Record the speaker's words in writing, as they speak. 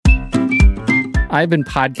I've been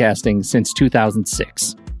podcasting since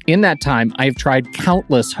 2006. In that time, I've tried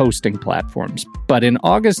countless hosting platforms, but in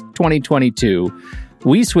August 2022,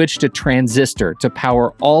 we switched to Transistor to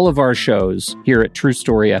power all of our shows here at True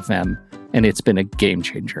Story FM, and it's been a game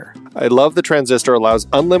changer. I love the Transistor allows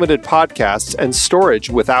unlimited podcasts and storage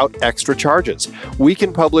without extra charges. We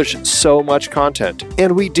can publish so much content,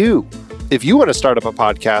 and we do. If you want to start up a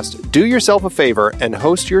podcast, do yourself a favor and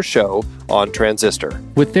host your show on Transistor.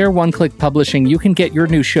 With their one-click publishing, you can get your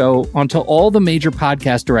new show onto all the major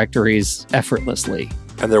podcast directories effortlessly.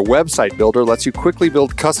 And their website builder lets you quickly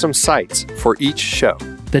build custom sites for each show.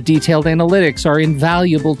 The detailed analytics are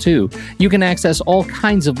invaluable too. You can access all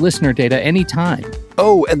kinds of listener data anytime.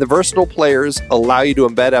 Oh, and the versatile players allow you to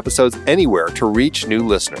embed episodes anywhere to reach new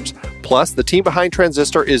listeners. Plus, the team behind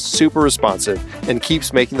Transistor is super responsive and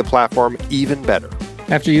keeps making the platform even better.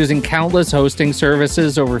 After using countless hosting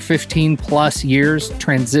services over 15 plus years,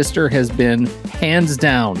 Transistor has been, hands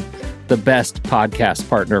down, the best podcast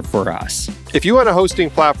partner for us. If you want a hosting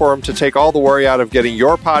platform to take all the worry out of getting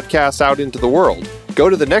your podcast out into the world, go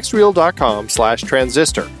to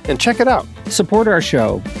thenextreel.com/transistor and check it out. Support our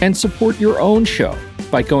show and support your own show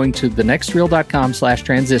by going to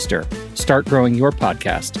thenextreel.com/transistor. Start growing your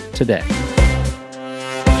podcast today.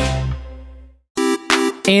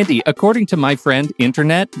 Andy, according to my friend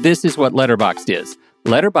Internet, this is what Letterboxd is.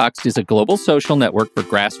 Letterboxd is a global social network for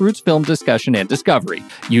grassroots film discussion and discovery.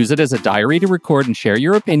 Use it as a diary to record and share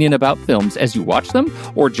your opinion about films as you watch them,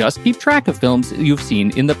 or just keep track of films you've seen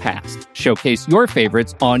in the past. Showcase your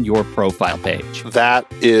favorites on your profile page. That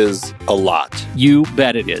is a lot. You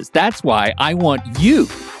bet it is. That's why I want you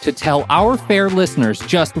to tell our fair listeners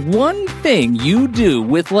just one thing you do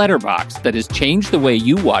with Letterboxd that has changed the way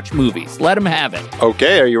you watch movies. Let them have it.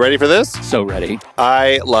 Okay, are you ready for this? So ready.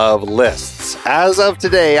 I love lists. As of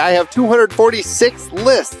today, I have 246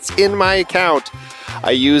 lists in my account.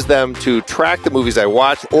 I use them to track the movies I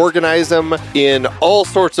watch, organize them in all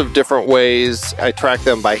sorts of different ways. I track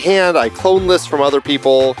them by hand. I clone lists from other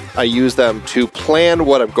people. I use them to plan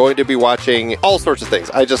what I'm going to be watching, all sorts of things.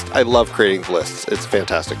 I love creating lists. It's a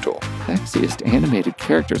fantastic tool. Sexiest animated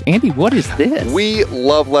characters. Andy, what is this? We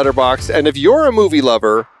love Letterboxd, and if you're a movie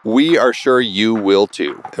lover, we are sure you will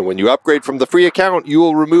too. And when you upgrade from the free account, you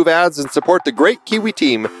will remove ads and support the great Kiwi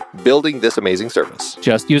team building this amazing service.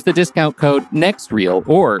 Just use the discount code NEXTREEL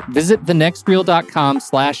or visit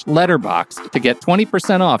thenextreel.com/letterboxd to get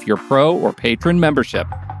 20% off your pro or patron membership.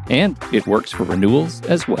 And it works for renewals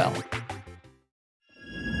as well.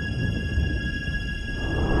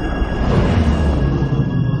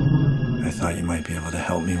 I thought you might be able to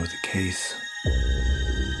help me with the case.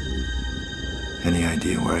 Any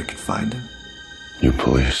idea where I could find him? You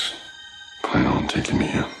police plan on taking me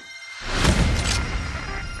in?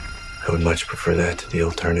 I would much prefer that to the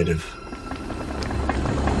alternative.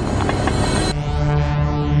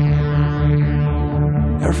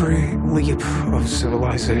 Every leap of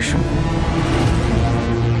civilization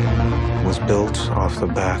was built off the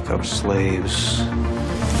back of slaves.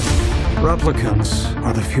 Replicants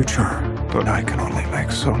are the future, but I can only make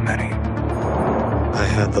so many. I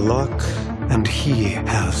had the lock, and he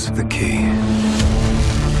has the key.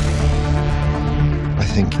 I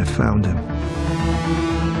think I found him.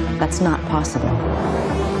 That's not possible.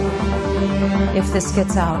 If this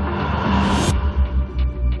gets out,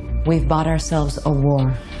 we've bought ourselves a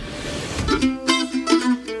war.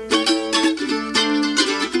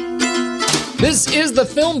 This is the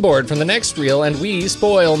Film Board from The Next Reel, and we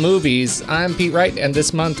spoil movies. I'm Pete Wright, and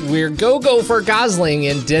this month we're go for Gosling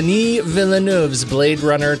in Denis Villeneuve's Blade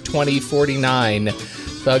Runner 2049.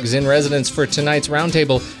 Thugs in residence for tonight's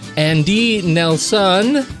roundtable, Andy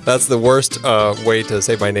Nelson. That's the worst way to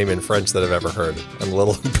say my name in French that I've ever heard. I'm a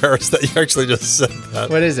little embarrassed that you actually just said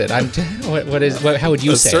that. What is it? How would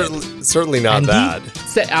you say it? Certainly not that.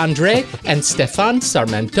 Andre and Stefan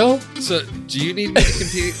Sarmento. So, do you need me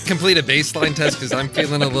to complete a baseline test? Because I'm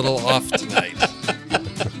feeling a little off tonight.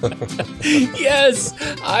 Yes,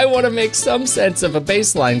 I want to make some sense of a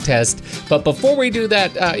baseline test. But before we do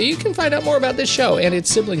that, you can find out more about this show and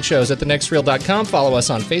its sibling shows at thenextreel.com. Follow us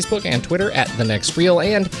on Facebook and Twitter at thenextreel.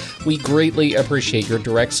 And we greatly appreciate your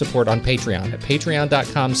direct support on Patreon at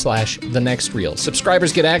patreon.com/thenextreel.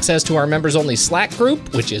 Subscribers get access to our members-only Slack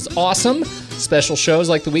group, which is awesome. Special shows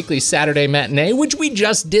like the weekly Saturday matinee, which we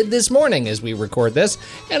just did this morning as we record this,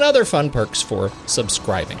 and other fun perks for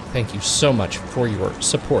subscribing. Thank you so much for your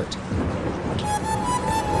support.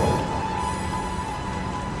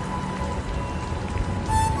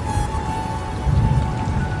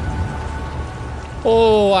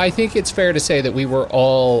 Oh, I think it's fair to say that we were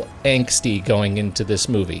all angsty going into this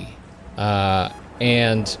movie.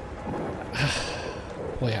 And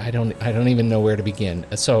Boy, I don't even know where to begin.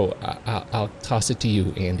 So I'll toss it to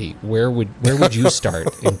you, Andy. Where would you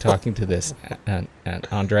start in talking to this, and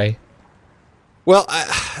Andre? Well,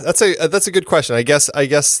 that's a good question. I guess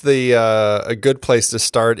the a good place to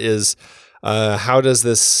start is how does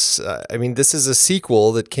this? I mean, this is a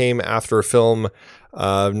sequel that came after a film.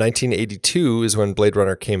 1982 is when Blade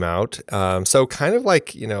Runner came out. So kind of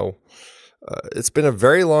like, it's been a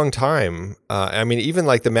very long time. I mean, even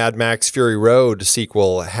like the Mad Max Fury Road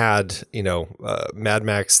sequel had, Mad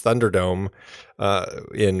Max Thunderdome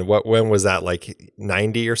when was that, like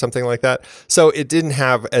 90 or something like that? So it didn't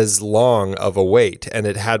have as long of a wait, and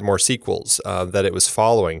it had more sequels that it was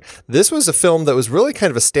following. This was a film that was really kind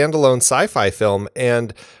of a standalone sci-fi film,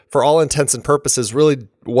 and for all intents and purposes, really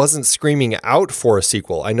wasn't screaming out for a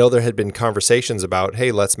sequel. I know there had been conversations about,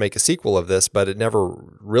 hey, let's make a sequel of this, but it never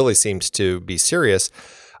really seemed to be serious.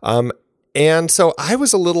 And so I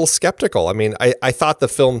was a little skeptical. I mean, I thought the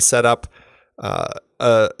film set up,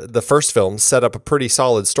 the first film set up a pretty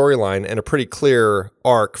solid storyline and a pretty clear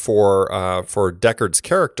arc for Deckard's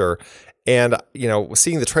character. And,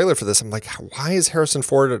 seeing the trailer for this, I'm like, why is Harrison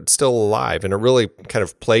Ford still alive? And it really kind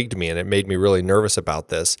of plagued me, and it made me really nervous about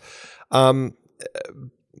this.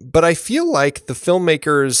 But I feel like the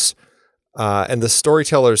filmmakers and the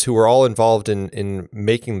storytellers who were all involved in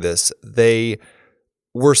making this, they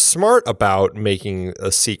were smart about making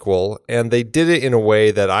a sequel, and they did it in a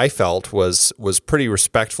way that I felt was pretty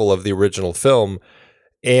respectful of the original film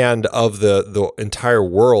and of the entire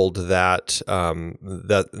world that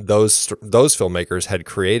that those filmmakers had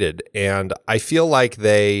created. And I feel like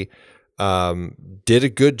they did a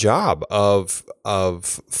good job of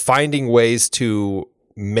finding ways to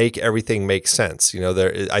make everything make sense.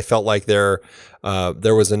 I felt like there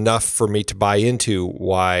was enough for me to buy into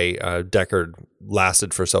why Deckard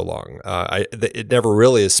lasted for so long. It never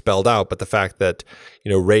really is spelled out, but the fact that,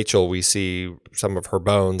 Rachel, we see some of her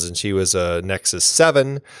bones, and she was a Nexus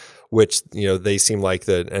 7, which, they seem like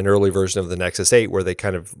an early version of the Nexus 8, where they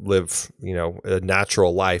kind of live, a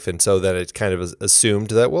natural life. And so then it kind of assumed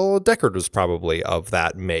that, well, Deckard was probably of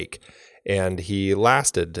that make, and he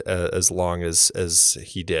lasted as long as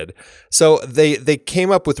he did. So they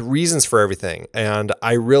came up with reasons for everything, and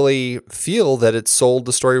I really feel that it sold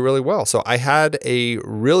the story really well. So I had a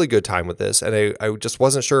really good time with this, and I just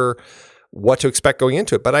wasn't sure what to expect going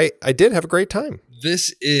into it, but I did have a great time.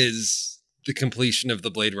 This is the completion of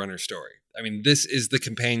the Blade Runner story. I mean, this is the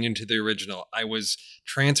companion to the original. I was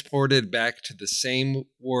transported back to the same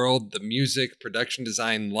world, the music, production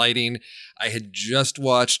design, lighting. I had just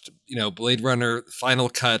watched, Blade Runner Final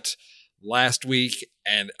Cut last week,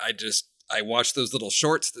 and I watched those little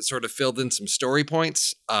shorts that sort of filled in some story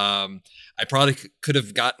points. I probably could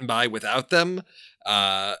have gotten by without them.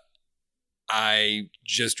 I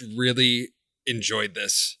just really enjoyed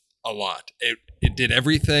this a lot. It did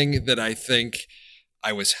everything that I think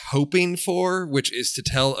I was hoping for, which is to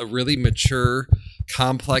tell a really mature,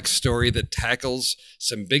 complex story that tackles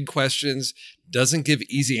some big questions, doesn't give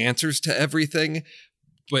easy answers to everything,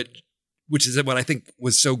 but which is what I think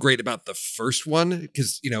was so great about the first one,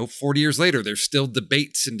 because, 40 years later, there's still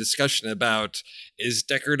debates and discussion about, is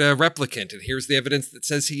Deckard a replicant? And here's the evidence that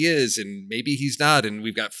says he is, and maybe he's not. And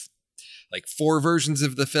we've got like 4 versions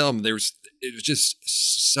of the film. It was just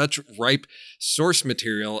such ripe source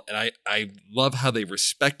material, and I love how they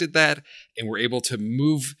respected that and were able to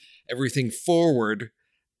move everything forward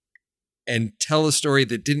and tell a story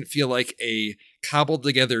that didn't feel like a cobbled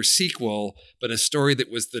together sequel, but a story that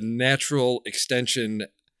was the natural extension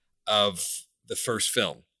of the first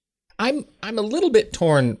film. I'm a little bit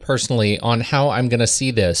torn personally on how I'm going to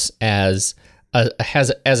see this as a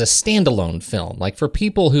standalone film. Like, for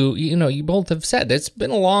people who, you both have said it's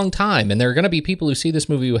been a long time, and there are going to be people who see this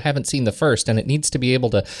movie who haven't seen the first, and it needs to be able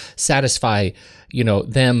to satisfy,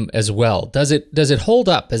 them as well. Does it hold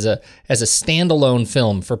up as a standalone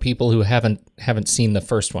film for people who haven't seen the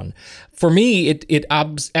first one? For me, it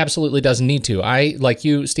absolutely doesn't need to. I, like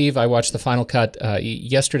you, Steve, I watched the Final Cut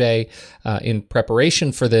yesterday in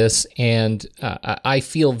preparation for this, and I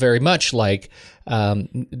feel very much like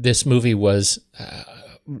this movie was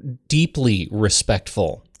deeply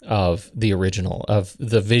respectful of the original, of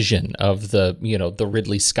the vision, of the the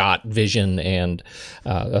Ridley Scott vision, and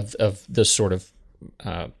of the sort of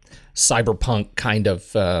cyberpunk kind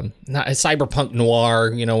of not cyberpunk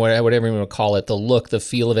noir, whatever you want to call it, the look, the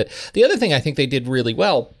feel of it. The other thing I think they did really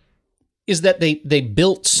well is that they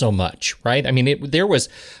built so much, right? I mean, there was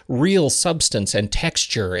real substance and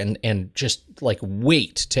texture and just like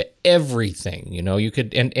weight to everything. You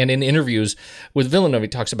could, and in interviews with Villeneuve, he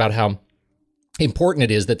talks about how important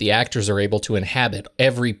it is that the actors are able to inhabit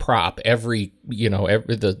every prop, every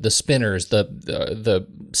the spinners, the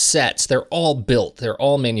sets, they're all built, they're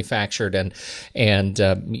all manufactured and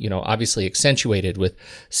obviously accentuated with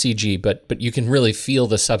CG, but you can really feel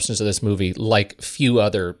the substance of this movie like few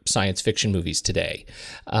other science fiction movies today.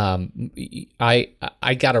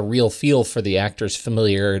 I got a real feel for the actors'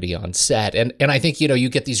 familiarity on set, and I think you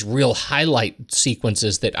get these real highlight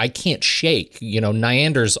sequences that I can't shake.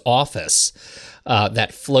 Nyander's office.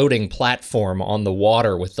 That floating platform on the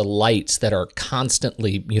water with the lights that are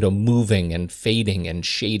constantly, moving and fading and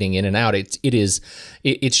shading in and out.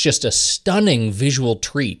 It's just a stunning visual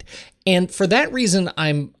treat. And for that reason,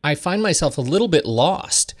 I find myself a little bit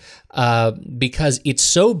lost because it's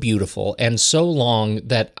so beautiful and so long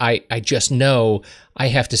that I just know I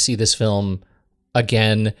have to see this film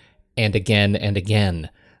again and again and again.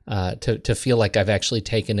 To feel like I've actually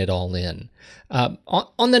taken it all in.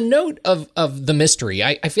 On the note of the mystery,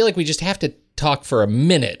 I feel like we just have to talk for a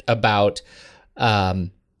minute about. I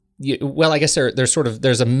guess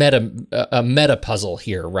there's a meta puzzle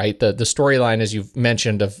here, right? The storyline, as you've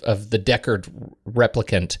mentioned, of the Deckard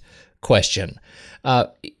replicant question.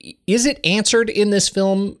 Is it answered in this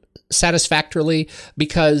film satisfactorily?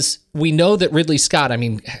 Because we know that Ridley Scott,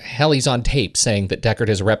 he's on tape saying that Deckard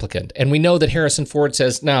is a replicant, and we know that Harrison Ford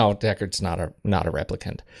says no, Deckard's not a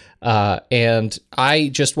replicant. And I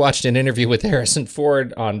just watched an interview with Harrison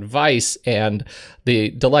Ford on Vice, and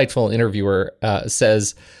the delightful interviewer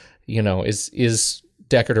says, is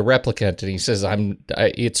Deckard a replicant? And he says,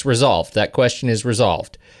 it's resolved. That question is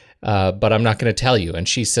resolved, but I'm not going to tell you. And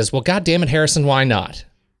she says, well, God damn it, Harrison, why not?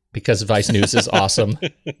 Because Vice News is awesome.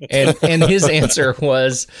 And his answer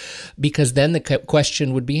was, because then the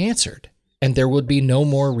question would be answered and there would be no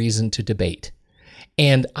more reason to debate.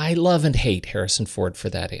 And I love and hate Harrison Ford for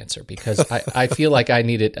that answer, because I feel like I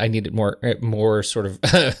need it more sort of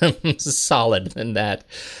solid than that.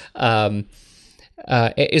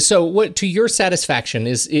 So what, to your satisfaction,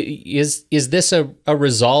 is this a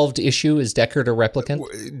resolved issue? Is Deckard a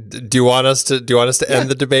replicant? Do you want us to end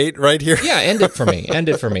the debate right here? Yeah, end it for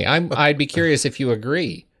me. I'd be curious if you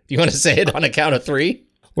agree. Do you want to say it on a count of 3?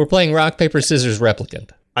 We're playing rock, paper, scissors,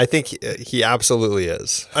 replicant. I think he absolutely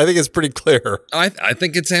is. I think it's pretty clear. I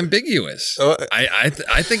think it's ambiguous. I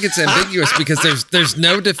think it's ambiguous because there's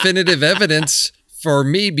no definitive evidence for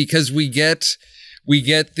me, because we get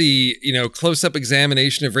the, close-up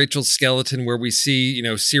examination of Rachel's skeleton where we see,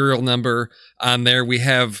 serial number on there. We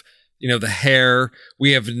have, the hair.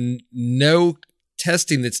 We have no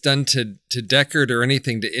testing that's done to Deckard or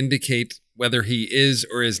anything to indicate whether he is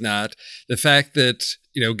or is not. The fact that,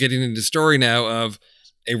 getting into story now of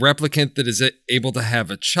a replicant that is able to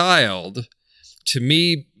have a child, to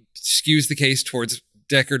me, skews the case towards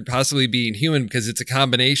Deckard possibly being human, because it's a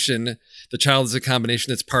combination. The child is a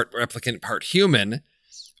combination that's part replicant, part human,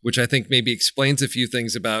 which I think maybe explains a few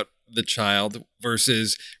things about the child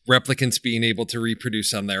versus replicants being able to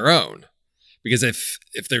reproduce on their own. Because if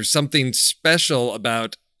there's something special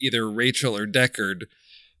about either Rachel or Deckard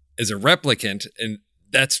as a replicant, and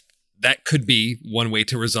that could be one way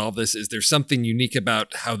to resolve this, is there something unique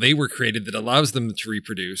about how they were created that allows them to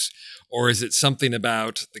reproduce? Or is it something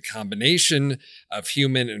about the combination of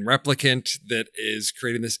human and replicant that is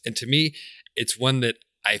creating this? And to me, it's one that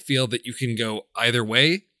I feel that you can go either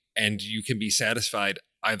way, and you can be satisfied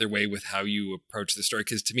either way with how you approach the story.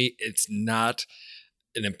 Because to me, it's not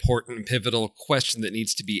an important and pivotal question that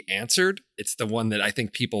needs to be answered. It's the one that I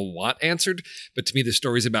think people want answered. But to me, the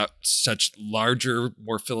story's about such larger,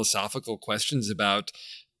 more philosophical questions about,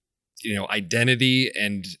 identity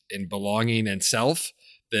and belonging and self,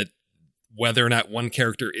 that whether or not one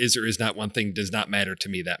character is or is not one thing does not matter to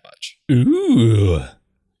me that much. Ooh,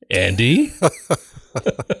 Andy?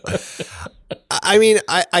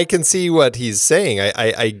 I can see what he's saying.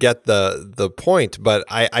 I get the point, but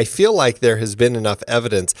I feel like there has been enough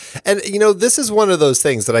evidence. And, this is one of those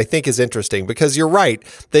things that I think is interesting, because you're right.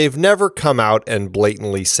 They've never come out and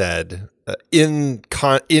blatantly said, in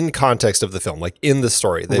context of the film, like in the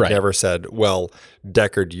story, they've never said, well,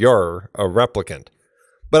 Deckard, you're a replicant.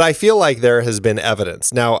 But I feel like there has been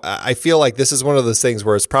evidence. Now, I feel like this is one of those things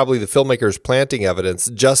where it's probably the filmmakers planting evidence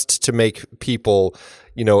just to make people,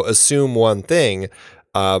 assume one thing,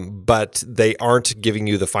 but they aren't giving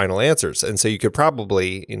you the final answers. And so you could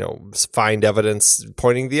probably, find evidence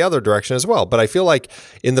pointing the other direction as well. But I feel like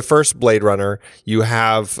in the first Blade Runner, you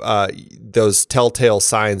have those telltale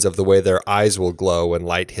signs of the way their eyes will glow when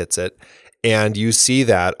light hits it. And you see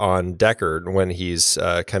that on Deckard when he's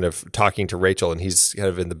kind of talking to Rachel, and he's kind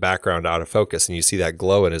of in the background out of focus, and you see that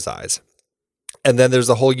glow in his eyes. And then there's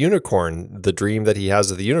the whole unicorn, the dream that he has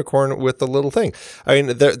of the unicorn with the little thing. I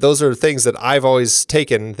mean, those are things that I've always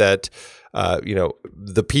taken that,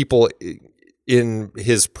 the people in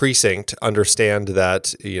his precinct understand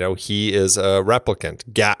that, he is a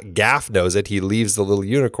replicant. Gaff knows it. He leaves the little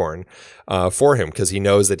unicorn for him because he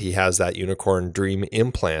knows that he has that unicorn dream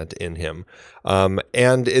implant in him.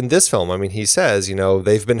 And in this film, I mean, he says,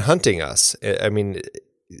 they've been hunting us. I mean,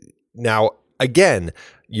 now, again,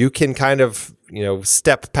 you can kind of,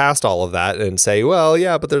 step past all of that and say, well,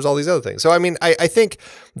 yeah, but there's all these other things. So, I mean, I think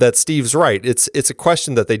that Steve's right. It's a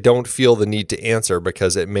question that they don't feel the need to answer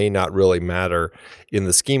because it may not really matter in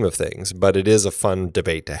the scheme of things, but it is a fun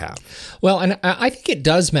debate to have. Well, and I think it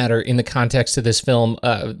does matter in the context of this film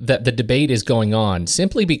that the debate is going on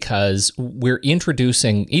simply because we're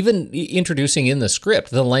introducing in the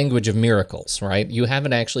script the language of miracles, right? You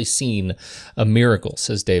haven't actually seen a miracle,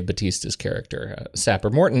 says Dave Bautista's character, Sapper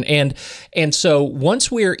Morton. And so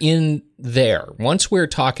once we're in there, once we're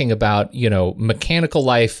talking about, mechanical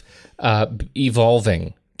life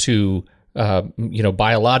evolving to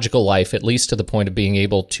biological life, at least to the point of being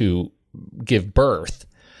able to give birth,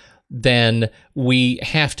 then we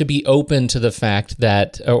have to be open to the fact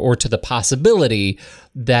that, or to the possibility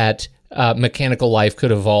that mechanical life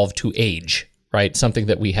could evolve to age, right? Something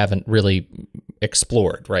that we haven't really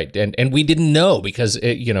explored, right? And we didn't know because,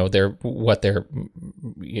 their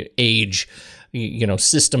age,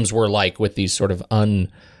 systems were like with these sort of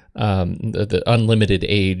the unlimited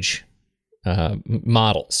age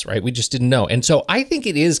models, right? We just didn't know. And so I think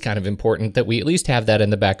it is kind of important that we at least have that in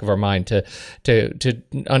the back of our mind to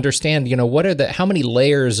understand, how many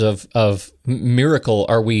layers of miracle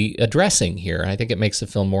are we addressing here? And I think it makes the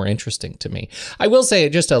film more interesting to me. I will say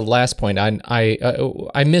just a last point.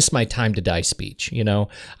 I miss my time to die speech.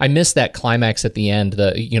 I miss that climax at the end.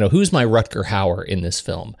 Who's my Rutger Hauer in this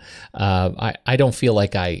film? I don't feel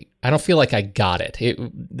like I got it.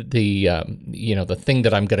 The thing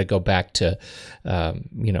that I'm going to go back to,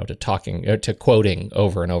 to talking, to quoting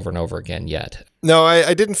over and over and over again yet. No,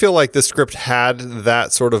 I didn't feel like the script had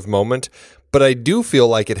that sort of moment, but I do feel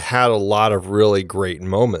like it had a lot of really great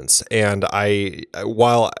moments. And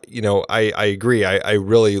while I agree, I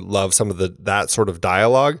really love some of that sort of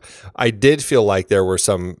dialogue. I did feel like there were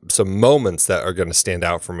some moments that are going to stand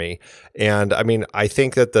out for me. And I mean, I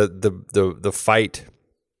think that the fight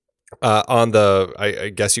on the, I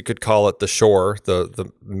guess you could call it the shore,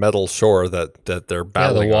 the metal shore that they're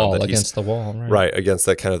battling the wall on. Against the wall, right? Right, against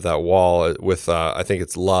that kind of that wall with, I think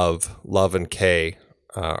it's Love and Kay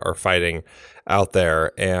are fighting out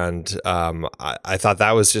there. And I thought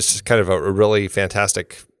that was just kind of a really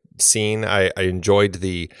fantastic scene. I enjoyed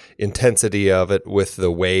the intensity of it with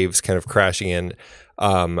the waves kind of crashing in.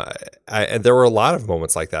 And there were a lot of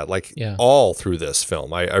moments like that, all through this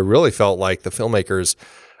film. I really felt like the filmmakers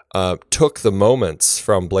took the moments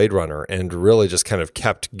from Blade Runner and really just kind of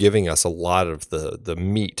kept giving us a lot of the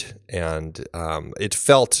meat, and it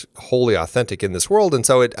felt wholly authentic in this world. And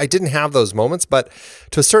so I didn't have those moments, but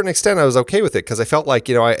to a certain extent I was okay with it because I felt like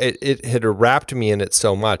it had wrapped me in it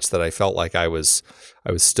so much that I felt like I was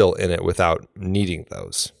still in it without needing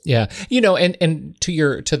those. Yeah. And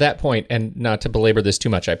to that point, and not to belabor this too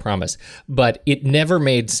much, I promise, but it never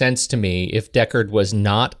made sense to me if Deckard was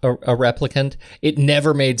not a replicant. It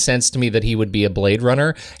never made sense to me that he would be a Blade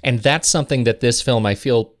Runner. And that's something that this film, I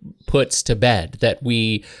feel, puts to bed, that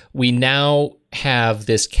we now have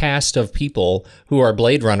this cast of people who are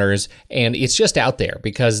Blade Runners, and it's just out there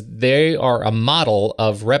because they are a model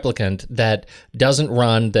of replicant that doesn't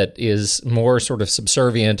run, that is more sort of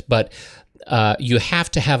subservient, but you have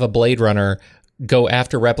to have a Blade Runner go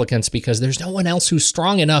after replicants because there's no one else who's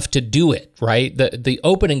strong enough to do it, right? The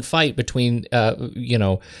opening fight between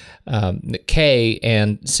Kay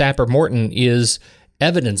and Sapper Morton is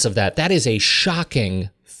evidence of that. That is a shocking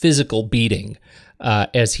physical beating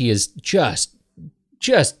as he is just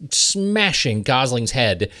smashing Gosling's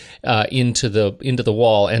head into the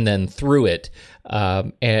wall and then through it,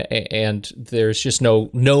 and there's just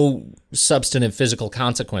no substantive physical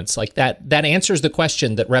consequence like that. That answers the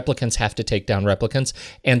question that replicants have to take down replicants,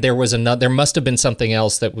 and there must have been something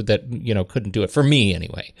else that couldn't do it, for me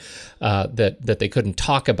anyway. That they couldn't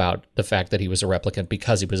talk about the fact that he was a replicant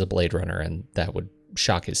because he was a Blade Runner, and that would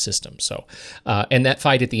shock his system. So, and that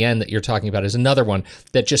fight at the end that you're talking about is another one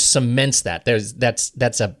that just cements that.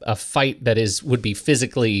 That's a fight that would be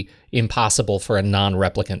physically impossible for a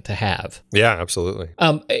non-replicant to have. Yeah, absolutely.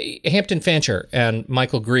 Hampton Fancher and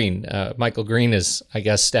Michael Green. Michael Green is, I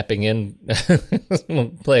guess, stepping in,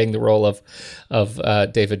 playing the role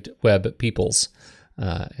of David Webb Peoples,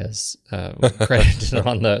 as credited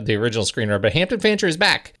on the original screenwriter. But Hampton Fancher is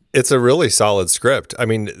back It's a really solid script. I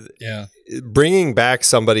mean, Yeah. bringing back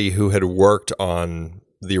somebody who had worked on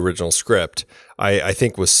the original script, I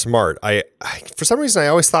think was smart. I for some reason I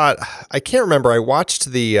always thought, I can't remember. I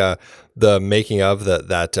watched the making of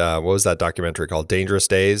that what was that documentary called, Dangerous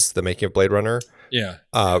Days, the making of Blade Runner. Yeah.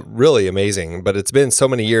 Really amazing. But it's been so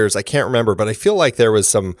many years, I can't remember. But I feel like there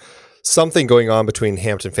was something going on between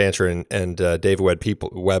Hampton Fancher and David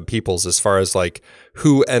Webb Peoples as far as like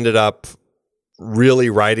who ended up really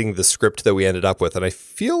writing the script that we ended up with. And I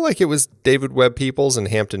feel like it was David Webb Peoples, and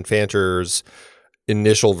Hampton Fancher's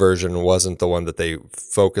initial version wasn't the one that they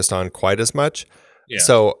focused on quite as much. Yeah.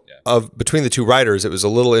 So between the two writers, it was a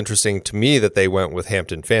little interesting to me that they went with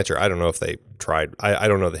Hampton Fancher. I don't know if they tried. I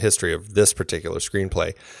don't know the history of this particular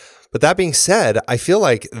screenplay. But that being said, I feel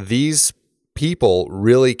like these people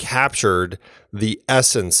really captured the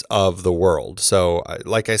essence of the world. So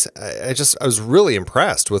like I said, I was really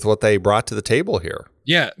impressed with what they brought to the table here.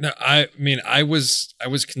 Yeah. No, I mean, I was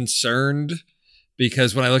concerned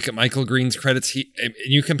because when I look at Michael Green's credits, and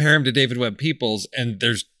you compare him to David Webb Peoples, and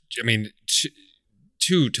there's, I mean,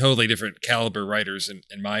 two totally different caliber writers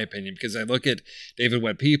in my opinion, because I look at David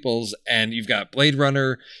Webb Peoples and you've got Blade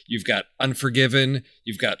Runner, you've got Unforgiven,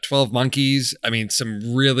 you've got 12 Monkeys. I mean,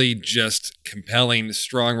 some really just compelling,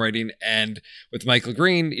 strong writing. And with Michael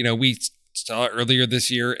Green, you know, we saw it earlier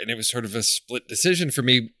this year and it was sort of a split decision for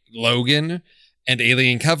me, Logan and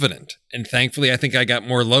Alien Covenant. And thankfully, I think I got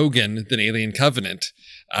more Logan than Alien Covenant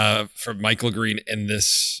from Michael Green in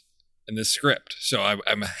this script. So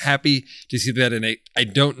I'm happy to see that. And I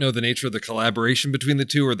don't know the nature of the collaboration between the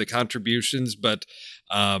two or the contributions, but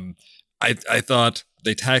I thought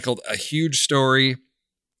they tackled a huge story.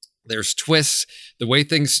 There's twists. The way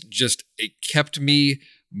things it kept me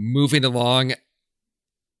moving along,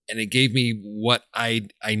 and it gave me what I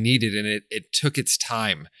needed, and it took its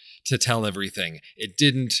time to tell everything. It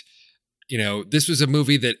didn't, this was a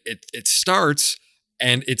movie that it starts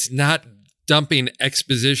and it's not dumping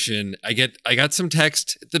exposition. I got some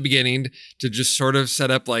text at the beginning to just sort of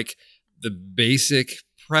set up like the basic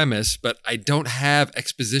premise, but I don't have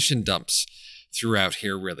exposition dumps throughout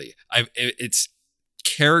here really. It's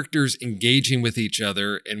characters engaging with each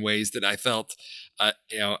other in ways that I felt,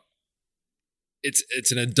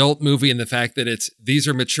 it's an adult movie in the fact that these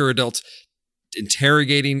are mature adults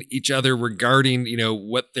interrogating each other regarding,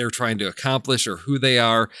 what they're trying to accomplish or who they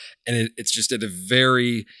are. And it's just at a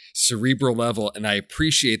very cerebral level. And I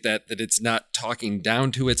appreciate that it's not talking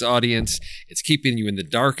down to its audience. It's keeping you in the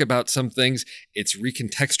dark about some things. It's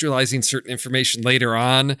recontextualizing certain information later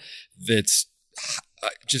on. That's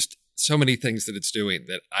just so many things that it's doing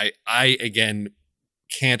that I again,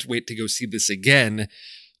 can't wait to go see this again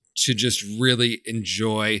to just really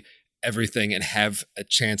enjoy everything and have a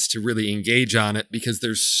chance to really engage on it, because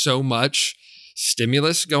there's so much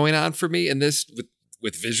stimulus going on for me in this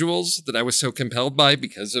with visuals that I was so compelled by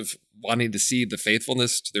because of wanting to see the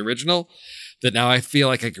faithfulness to the original, that now I feel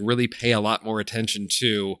like I could really pay a lot more attention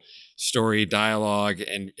to story, dialogue,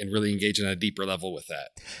 and really engage on a deeper level with that.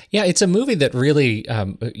 Yeah, it's a movie that really,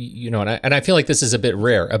 and I feel like this is a bit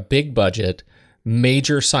rare, a big budget,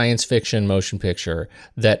 major science fiction motion picture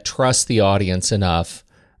that trusts the audience enough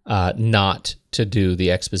not to do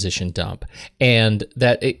the exposition dump, and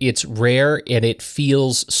that it's rare, and it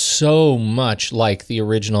feels so much like the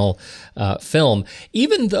original film,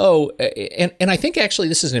 even though, and I think actually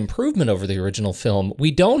this is an improvement over the original film. We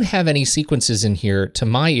don't have any sequences in here, to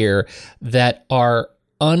my ear, that are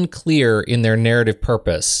unclear in their narrative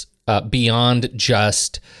purpose beyond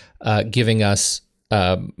just giving us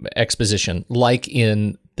exposition, like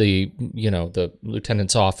in the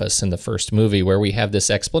lieutenant's office in the first movie, where we have this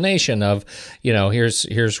explanation of,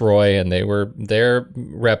 here's Roy, and they're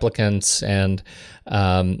replicants, and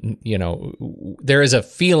there is a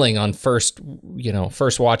feeling on first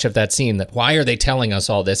watch of that scene that why are they telling us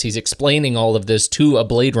all this? He's explaining all of this to a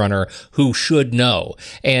Blade Runner who should know.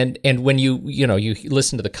 And when you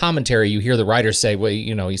listen to the commentary, you hear the writer say, well,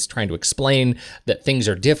 he's trying to explain that things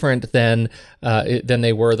are different than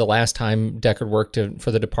they were the last time Deckard worked for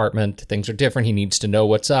the department. Things are different. He needs to know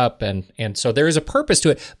what's up, and so there is a purpose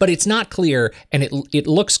to it, but it's not clear, and it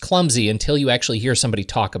looks clumsy until you actually hear somebody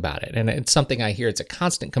talk about it. And it's something I hear. It's a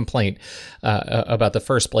constant complaint about the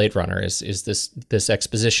first Blade Runner is this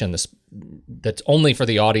exposition, that's only for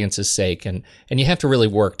the audience's sake, and you have to really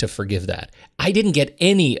work to forgive that. I didn't get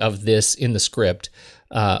any of this in the script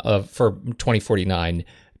for 2049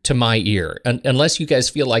 to my ear, unless you guys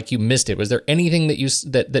feel like you missed it. Was there anything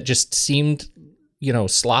that that just seemed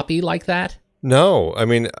sloppy like that? No, I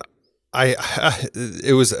mean,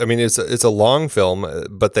 It's a long film,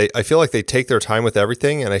 but I feel like they take their time with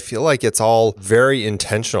everything, and I feel like it's all very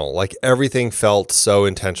intentional. Like everything felt so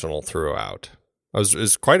intentional throughout. It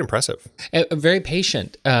was quite impressive. Very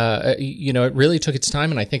patient. It really took its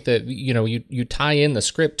time, and I think that you tie in the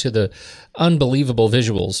script to the unbelievable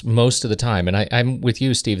visuals most of the time. And I'm with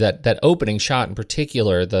you, Steve. That opening shot in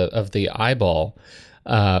particular, of the eyeball,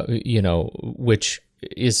 which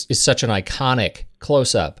is such an iconic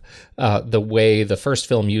close-up. The way the first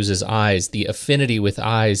film uses eyes, the affinity with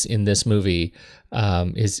eyes in this movie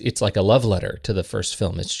it's like a love letter to the first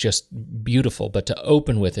film. It's just beautiful. But to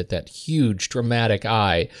open with it, that huge dramatic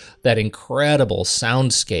eye, that incredible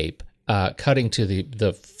soundscape, cutting to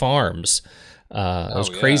the farms, those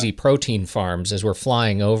crazy protein farms as we're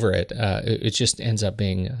flying over it, it just ends up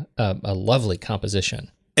being a lovely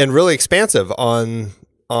composition. And really expansive on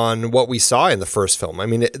what we saw in the first film. I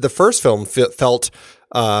mean, the first film felt,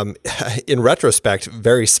 in retrospect,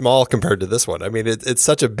 very small compared to this one. I mean, it's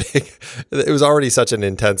such a big, it was already such an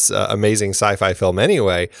intense, amazing sci-fi film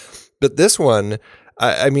anyway. But this one,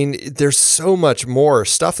 I mean, there's so much more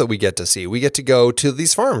stuff that we get to see. We get to go to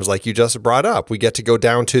these farms like you just brought up. We get to go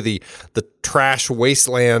down to the trash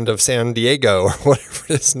wasteland of San Diego or whatever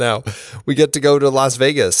it is now. We get to go to Las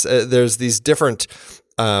Vegas. There's these different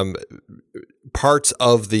parts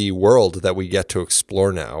of the world that we get to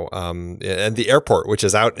explore now, and the airport, which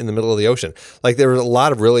is out in the middle of the ocean. Like there were a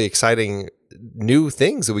lot of really exciting new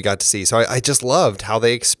things that we got to see. So I just loved how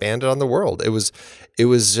they expanded on the world. It was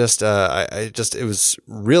just it was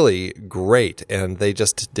really great, and they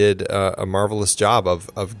just did a marvelous job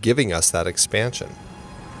of giving us that expansion.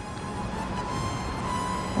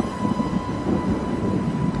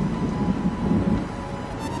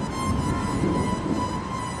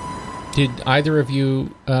 Did either of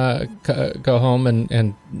you go home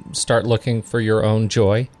and start looking for your own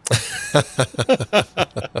joy?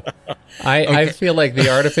 I feel like the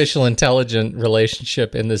artificial intelligent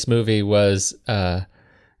relationship in this movie was, pretty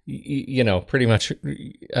much.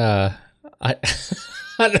 I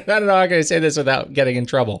don't know how can I say this without getting in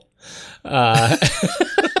trouble.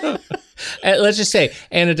 Let's just say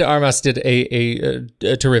Ana de Armas did a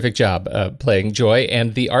terrific job playing Joy,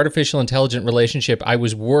 and the artificial intelligent relationship, I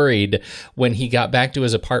was worried when he got back to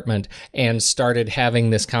his apartment and started having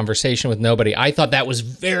this conversation with nobody. I thought that was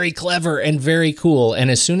very clever and very cool, and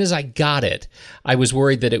as soon as I got it, I was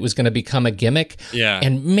worried that it was going to become a gimmick. Yeah.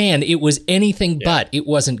 And man, it was anything but. It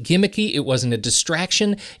wasn't gimmicky, it wasn't a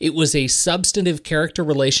distraction, it was a substantive character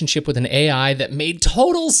relationship with an AI that made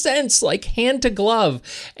total sense, like hand to glove,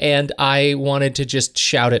 and I wanted to just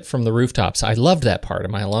shout it from the rooftops. I loved that part.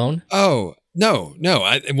 Am I alone? Oh, no.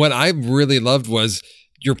 What I really loved was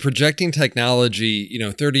you're projecting technology,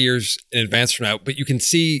 30 years in advance from now, but you can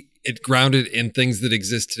see it grounded in things that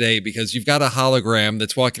exist today because you've got a hologram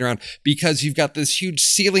that's walking around, because you've got this huge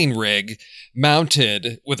ceiling rig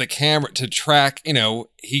mounted with a camera to track,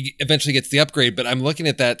 he eventually gets the upgrade, but I'm looking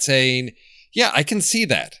at that saying, yeah, I can see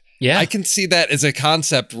that. Yeah. I can see that as a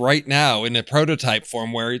concept right now in a prototype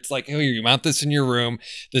form where it's like, oh, you mount this in your room.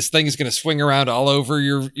 This thing is going to swing around all over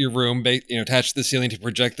your room, attached to the ceiling to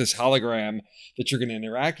project this hologram that you're going to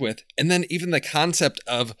interact with. And then even the concept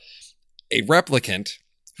of a replicant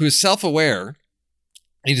who is self-aware.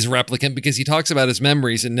 He's a replicant because he talks about his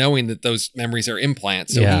memories and knowing that those memories are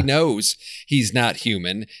implants. So he knows he's not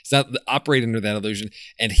human. He's not operating under that illusion.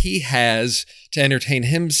 And he has to entertain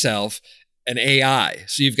himself an AI.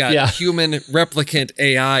 So you've got human replicant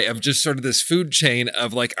AI of just sort of this food chain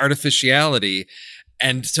of like artificiality.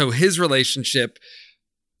 And so his relationship,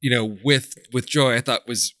 with Joy, I thought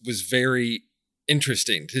was very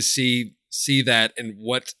interesting to see that and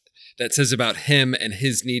what that says about him and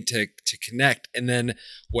his need to connect. And then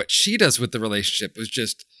what she does with the relationship was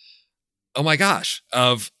just, oh my gosh,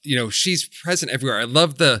 she's present everywhere. I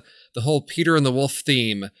love the whole Peter and the Wolf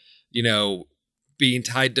theme, being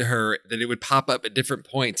tied to her, that it would pop up at different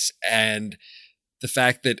points. And the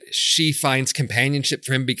fact that she finds companionship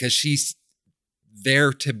for him because she's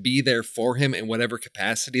there to be there for him in whatever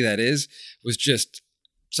capacity that is, was just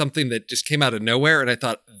something that just came out of nowhere. And I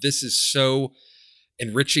thought, this is so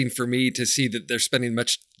enriching for me to see that they're spending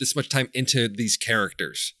this much time into these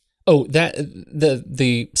characters. Oh, that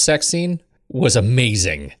the sex scene was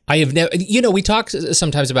amazing. I have never, we talk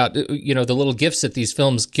sometimes about, the little gifts that these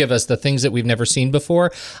films give us, the things that we've never seen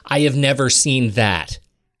before. I have never seen that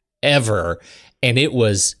ever. And it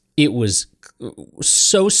was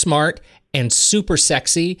so smart and super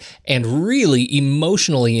sexy and really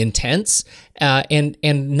emotionally intense. And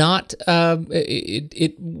not,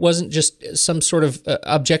 it wasn't just some sort of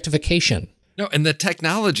objectification. No, and the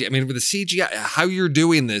technology, I mean, with the CGI, how you're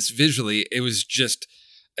doing this visually, it was just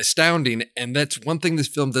astounding. And that's one thing this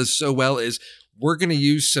film does so well is we're going to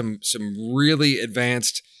use some really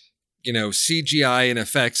advanced, CGI and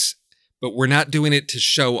effects, but we're not doing it to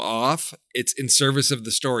show off. It's in service of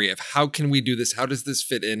the story of how can we do this? How does this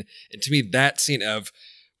fit in? And to me, that scene of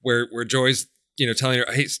where Joy's, telling her,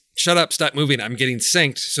 hey, shut up, stop moving. I'm getting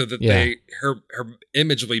synced so that her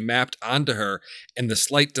image will be mapped onto her. And the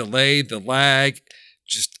slight delay, the lag,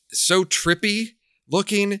 just so trippy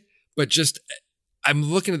looking, but just, I'm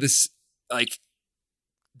looking at this like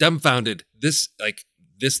dumbfounded. This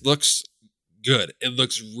looks good. It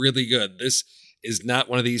looks really good. This is not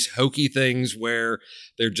one of these hokey things where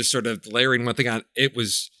they're just sort of layering one thing on. It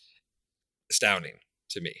was astounding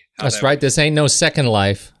to me. That's right. This ain't no Second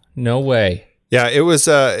Life. No way. Yeah, it was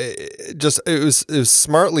it was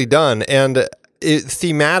smartly done, and it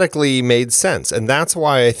thematically made sense, and that's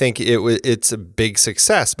why I think it's a big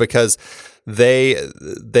success, because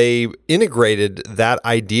they integrated that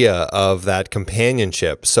idea of that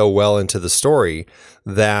companionship so well into the story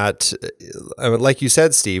that, like you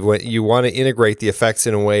said, Steve, when you want to integrate the effects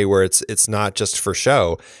in a way where it's not just for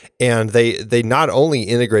show, and they not only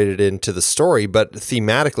integrated it into the story but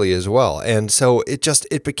thematically as well, and so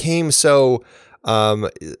it became so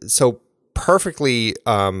perfectly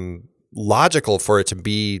logical for it to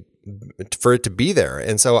be there.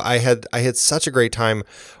 And so I had such a great time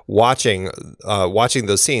watching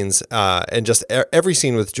those scenes, and just every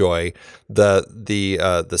scene with Joy,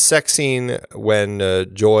 the sex scene when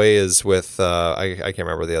Joy is with I can't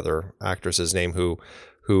remember the other actress's name who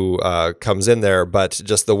comes in there, but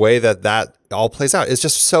just the way that all plays out is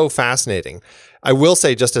just so fascinating. I will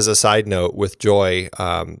say, just as a side note with Joy,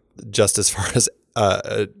 just as far as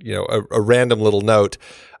a random little note,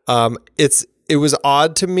 it was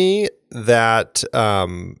odd to me that,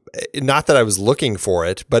 not that I was looking for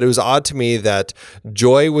it, but it was odd to me that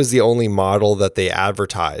Joy was the only model that they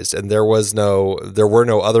advertised, and there were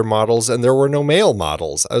no other models, and there were no male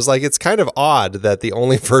models. I was like, it's kind of odd that the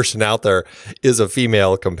only version out there is a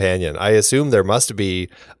female companion. I assume there must be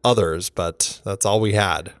others, but that's all we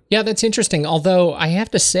had. Yeah, that's interesting. Although I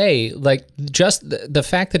have to say, like, just the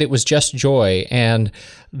fact that it was just Joy and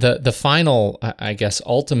the final, I guess,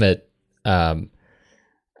 ultimate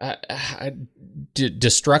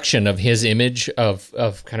destruction of his image of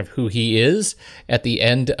kind of who he is at the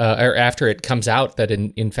end, or after it comes out that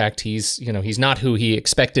in fact he's not who he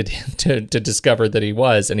expected to discover that he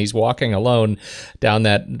was, and he's walking alone down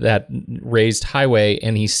that raised highway,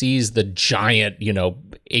 and he sees the giant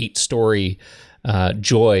 8-story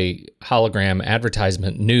Joy hologram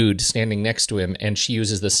advertisement nude standing next to him, and she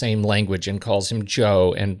uses the same language and calls him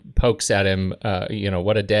Joe and pokes at him,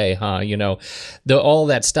 what a day, huh? All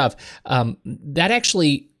that stuff.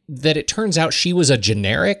 That it turns out she was a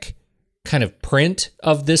generic kind of print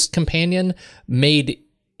of this companion made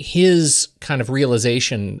his kind of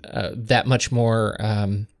realization that much more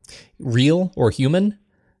real or human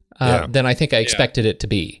than I think I expected it to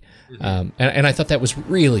be. And I thought that was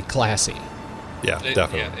really classy. Yeah,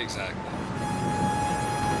 definitely. Yeah, exactly.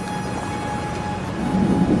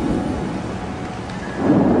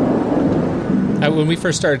 When we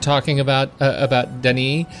first started talking about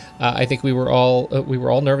Denis, I think we were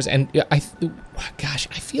all nervous, and I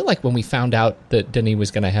feel like when we found out that Denis was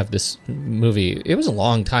going to have this movie, it was a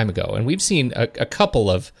long time ago, and we've seen a couple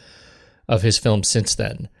of his films since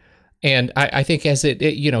then. And I think as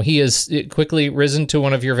he has quickly risen to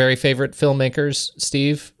one of your very favorite filmmakers,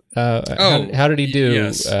 Steve. How did he do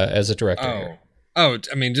as a director? I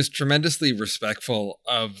mean, just tremendously respectful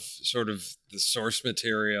of sort of the source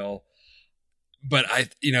material, but I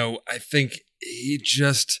think he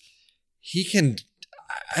can,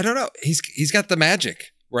 I don't know, he's got the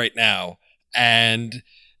magic right now, and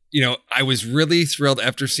I was really thrilled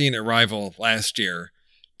after seeing Arrival last year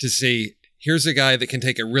to see here's a guy that can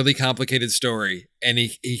take a really complicated story and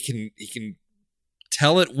he can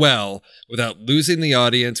tell it well without losing the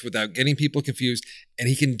audience, without getting people confused. And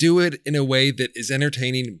he can do it in a way that is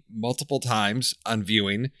entertaining multiple times on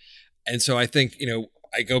viewing. And so I think,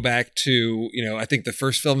 I go back to, I think the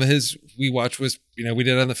first film of his we watched was, we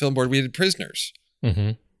did on the film board, we did Prisoners.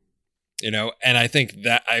 Mm-hmm. And I think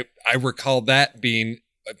that I recall that being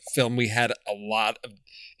a film we had a lot of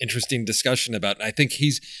interesting discussion about. And I think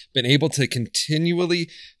he's been able to continually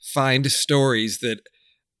find stories that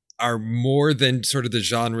are more than sort of the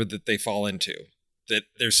genre that they fall into, that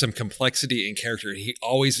there's some complexity in character. He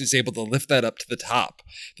always is able to lift that up to the top.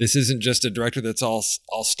 This isn't just a director that's all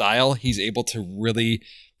style. He's able to really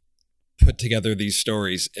put together these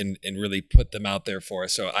stories and really put them out there for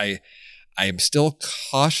us. So I I am still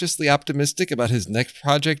cautiously optimistic about his next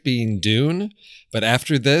project being Dune, but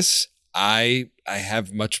after this, I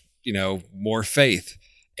have much, more faith,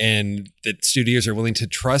 and that studios are willing to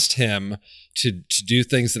trust him to do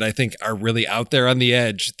things that I think are really out there on the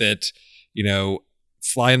edge, that,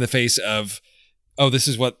 fly in the face of, oh, this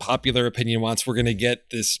is what popular opinion wants. We're going to get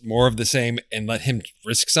this more of the same, and let him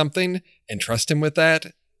risk something and trust him with that,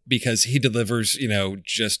 because he delivers,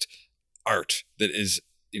 just art that is,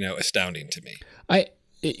 astounding to me.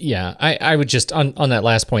 I would just, on that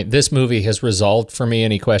last point, this movie has resolved for me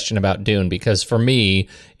any question about Dune, because for me,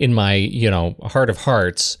 in my, heart of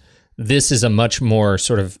hearts, this is a much more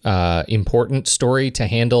sort of important story to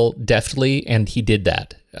handle deftly, and he did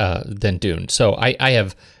that than Dune. So I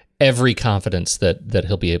have every confidence that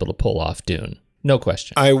he'll be able to pull off Dune. No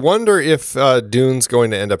question. I wonder if Dune's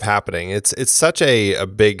going to end up happening. It's such a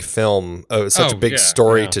big film, such a big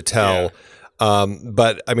story to tell. Yeah.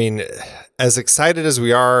 But I mean, as excited as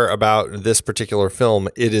we are about this particular film,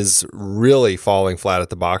 it is really falling flat at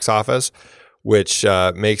the box office, which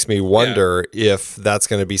makes me wonder if that's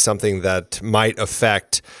going to be something that might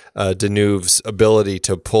affect Deneuve's ability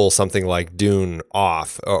to pull something like Dune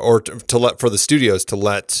off, or to let for the studios to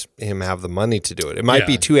let him have the money to do it. It might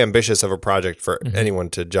be too ambitious of a project for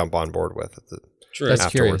anyone to jump on board with. True. That's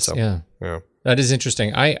curious. So, yeah, that is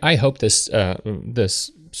interesting. I hope this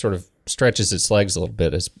this sort of stretches its legs a little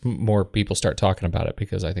bit as more people start talking about it,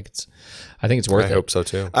 because I think it's worth it. I hope so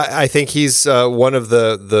too. I think he's one of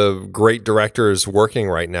the great directors working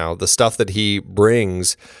right now. The stuff that he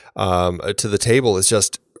brings to the table is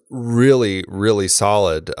just really, really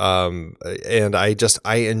solid. And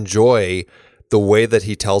I enjoy the way that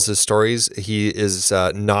he tells his stories. He is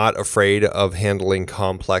not afraid of handling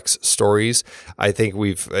complex stories. I think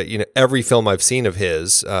we've, every film I've seen of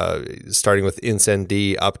his, starting with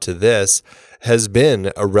Incendie up to this, has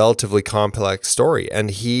been a relatively complex story.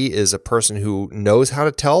 And he is a person who knows how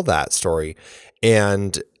to tell that story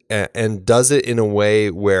and does it in a way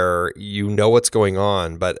where you know what's going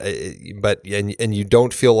on, but you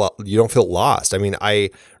don't feel lost. I mean, I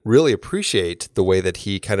really appreciate the way that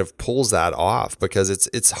he kind of pulls that off, because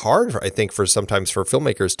it's hard, I think, sometimes for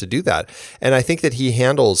filmmakers to do that. And I think that he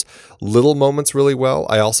handles little moments really well.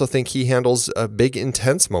 I also think he handles big,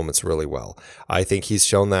 intense moments really well. I think he's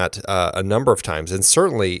shown that a number of times. And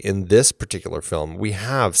certainly in this particular film, we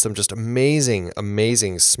have some just amazing,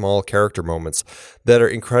 amazing small character moments that are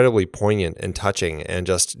incredibly poignant and touching and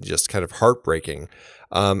just kind of heartbreaking.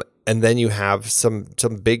 And then you have some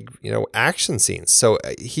big, action scenes. So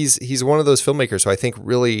he's one of those filmmakers who I think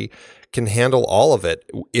really can handle all of it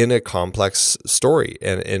in a complex story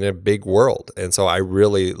and in a big world. And so I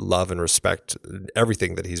really love and respect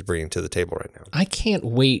everything that he's bringing to the table right now. I can't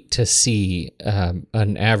wait to see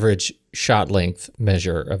an average shot length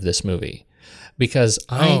measure of this movie, because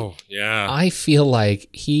I feel like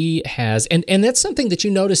he has, and that's something that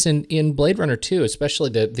you notice in Blade Runner 2,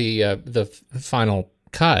 especially the final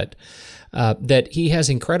cut, that he has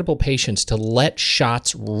incredible patience to let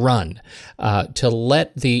shots run, to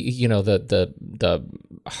let the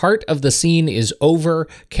heart of the scene is over,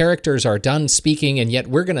 characters are done speaking, and yet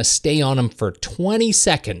we're going to stay on them for 20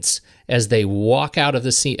 seconds as they walk out of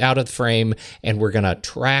the scene, out of the frame, and we're going to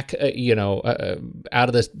track, out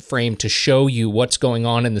of the frame to show you what's going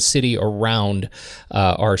on in the city around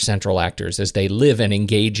our central actors as they live and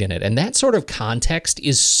engage in it. And that sort of context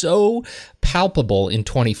is so palpable in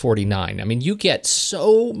 2049. I mean, you get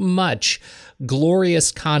so much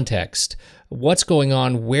glorious context, what's going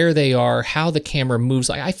on, where they are, how the camera moves.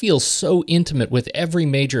 I feel so intimate with every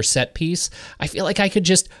major set piece. I feel like I could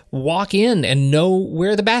just walk in and know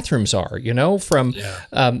where the bathrooms are, from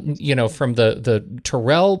the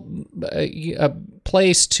Terrell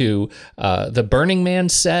place to the Burning Man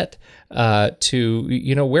set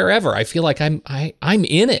to wherever. I feel like I'm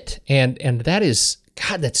in it, and that is,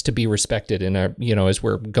 God, that's to be respected in as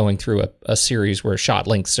we're going through a series where shot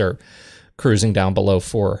lengths are cruising down below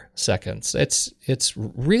 4 seconds. It's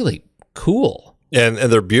really cool. And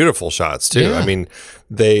they're beautiful shots too. Yeah. I mean,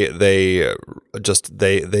 they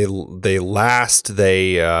last.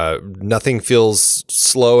 Nothing feels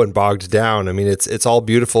slow and bogged down. I mean, it's all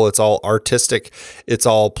beautiful. It's all artistic. It's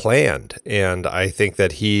all planned. And I think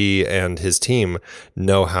that he and his team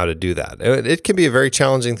know how to do that. It can be a very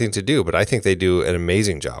challenging thing to do, but I think they do an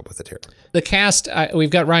amazing job with it here. The cast, we've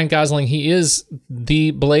got Ryan Gosling. He is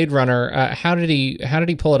the Blade Runner. How did he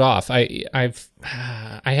pull it off? I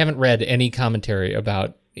haven't read any commentary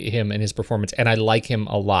about him and his performance, and I like him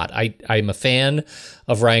a lot. I'm a fan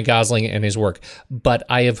of Ryan Gosling and his work, but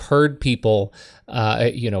I have heard people,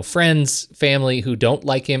 friends, family who don't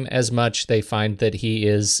like him as much. They find that he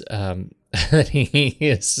is that he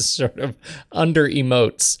is sort of under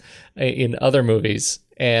emotes in other movies.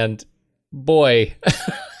 And boy,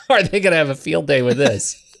 are they going to have a field day with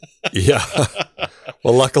this? Yeah.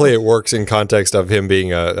 Well, luckily it works in context of him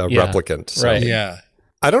being a replicant. So. Right. Yeah.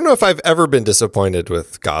 I don't know if I've ever been disappointed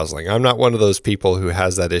with Gosling. I'm not one of those people who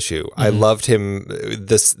has that issue. I loved him,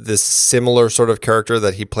 this similar sort of character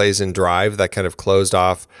that he plays in Drive, that kind of closed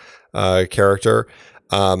off character.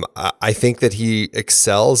 I think that he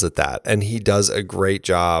excels at that, and he does a great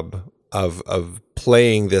job of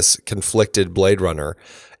playing this conflicted Blade Runner.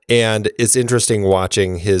 And it's interesting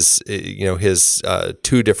watching his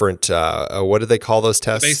two different, what do they call those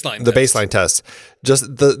tests? The baseline tests.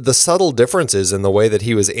 Just the subtle differences in the way that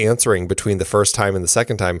he was answering between the first time and the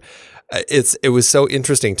second time. It was so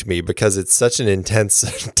interesting to me because it's such an intense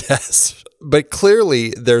test. But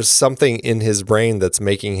clearly there's something in his brain that's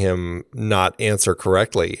making him not answer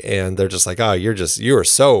correctly. And they're just like, oh, you are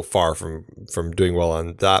so far from doing well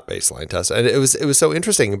on that baseline test. And it was so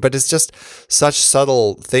interesting, but it's just such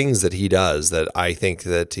subtle things that he does that I think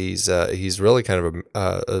that he's really kind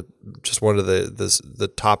of just one of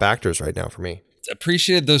the top actors right now for me.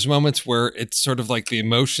 Appreciated those moments where it's sort of like the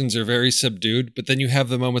emotions are very subdued, but then you have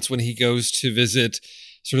the moments when he goes to visit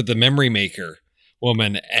sort of the memory maker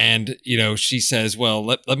woman, and she says, well,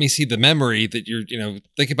 let me see the memory that you're,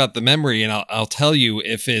 think about the memory, and I'll tell you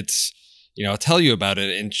if it's, I'll tell you about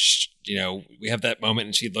it. And we have that moment,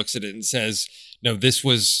 and she looks at it and says, no, this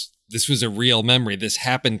was a real memory. This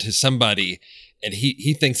happened to somebody, and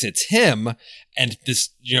he thinks it's him, and this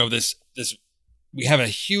we have a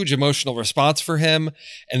huge emotional response for him.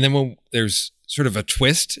 And then when there's sort of a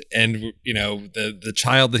twist, and the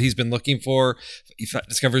child that he's been looking for, he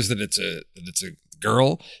discovers that it's a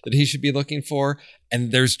girl that he should be looking for,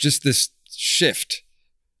 and there's just this shift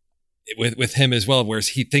with him as well, whereas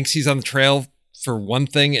he thinks he's on the trail for one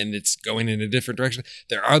thing and it's going in a different direction.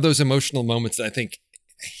 There are those emotional moments that I think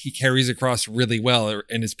he carries across really well,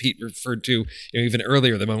 and as Pete referred to even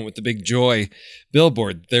earlier, the moment with the big joy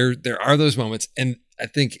billboard, there are those moments, and I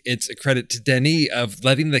think it's a credit to Denis of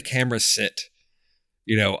letting the camera sit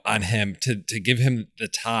on him, to give him the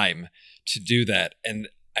time to do that. And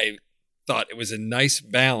I thought it was a nice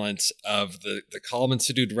balance of the calm and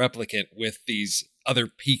subdued replicant with these other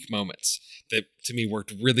peak moments that to me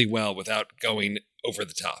worked really well without going over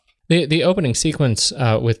the top. The opening sequence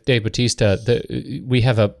with Dave Bautista, we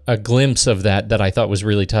have a glimpse of that I thought was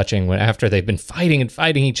really touching, when after they've been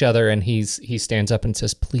fighting each other, and he stands up and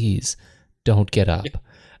says, please don't get up.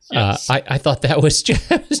 Yes. I thought that was just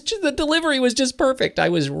the delivery was just perfect. I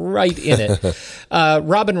was right in it.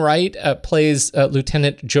 Robin Wright plays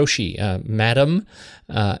Lieutenant Joshi, Madam,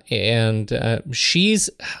 and she's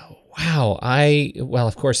wow.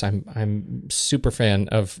 Of course, I'm super fan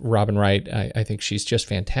of Robin Wright. I think she's just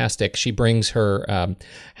fantastic. She brings her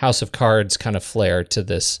House of Cards kind of flair to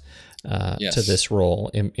this. To this role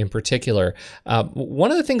in particular.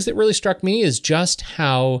 One of the things that really struck me is just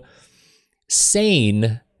how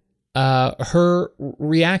sane her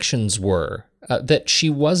reactions were, that she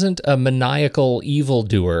wasn't a maniacal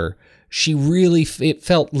evildoer. She really, it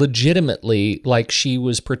felt legitimately like she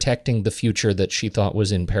was protecting the future that she thought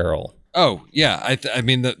was in peril. Oh yeah, I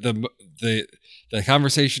mean the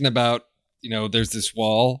conversation about there's this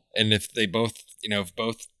wall, and if they both if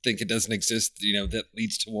both think it doesn't exist, that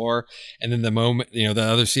leads to war. And then the moment the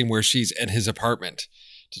other scene where she's at his apartment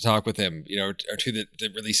to talk with him, are two that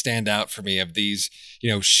really stand out for me. Of these,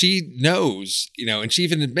 she knows, and she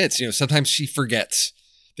even admits, sometimes she forgets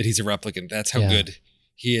that he's a replicant. That's how good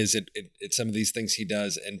he is at some of these things he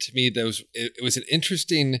does. And to me, it was an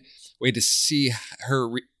interesting way to see her,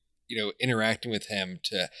 interacting with him,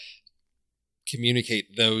 to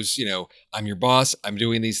communicate those, I'm your boss, I'm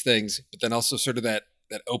doing these things, but then also sort of that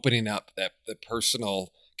opening up, the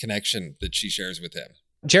personal connection that she shares with him.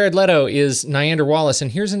 Jared Leto is Niander Wallace,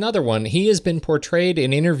 and here's another one. He has been portrayed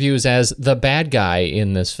in interviews as the bad guy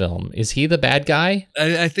in this film. Is he the bad guy?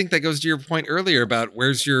 I think that goes to your point earlier about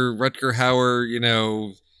where's your Rutger Hauer,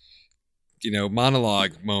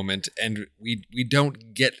 monologue moment, and we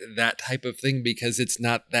don't get that type of thing because it's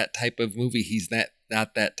not that type of movie. He's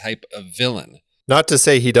not that type of villain. Not to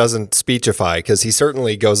say he doesn't speechify, because he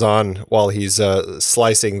certainly goes on while he's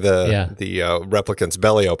slicing the replicant's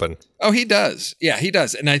belly open. Oh, he does. Yeah, he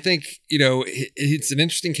does. And I think, it's an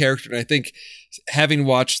interesting character. And I think having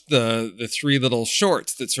watched the three little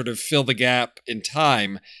shorts that sort of fill the gap in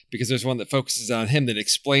time, because there's one that focuses on him that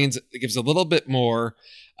gives a little bit more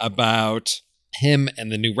about him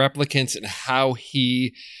and the new replicants and how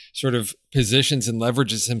he sort of positions and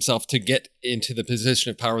leverages himself to get into the position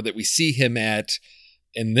of power that we see him at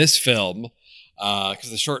in this film. because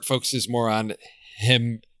the short focuses more on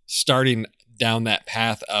him starting down that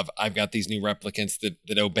path of I've got these new replicants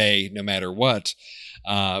that obey no matter what.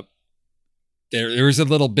 There is a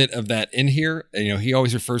little bit of that in here. He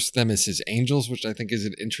always refers to them as his angels, which I think is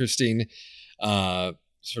an interesting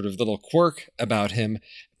sort of little quirk about him.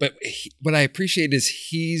 But what I appreciate is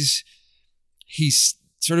he's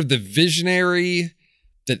sort of the visionary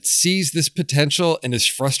that sees this potential and is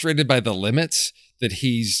frustrated by the limits that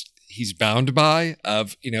he's bound by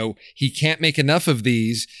of, he can't make enough of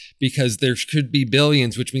these because there could be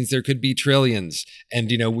billions, which means there could be trillions. And,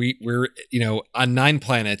 we're on 9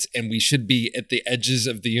 planets and we should be at the edges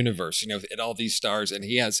of the universe, at all these stars. And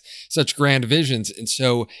he has such grand visions. And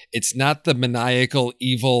so it's not the maniacal,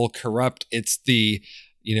 evil, corrupt. It's the,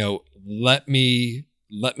 let me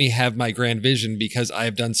have my grand vision because I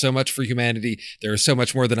have done so much for humanity. There is so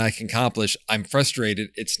much more than I can accomplish. I'm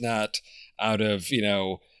frustrated. It's not out of,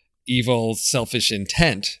 evil, selfish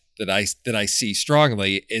intent that I see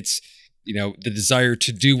strongly. It's, the desire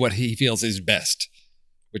to do what he feels is best,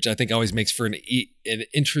 which I think always makes for an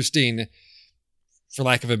interesting, for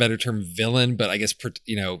lack of a better term, villain, but I guess,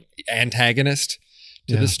 antagonist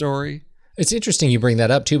to the story. It's interesting you bring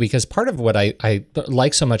that up too, because part of what I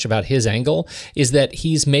like so much about his angle is that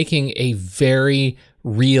he's making a very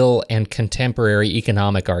real and contemporary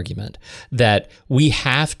economic argument that we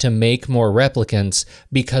have to make more replicants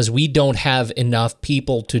because we don't have enough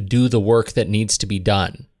people to do the work that needs to be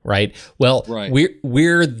done. Right. Well,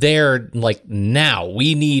 we're there like now.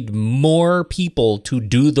 We need more people to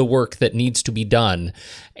do the work that needs to be done.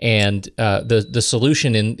 And the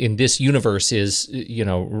solution in this universe is,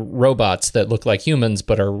 robots that look like humans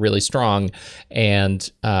but are really strong.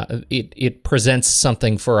 And it presents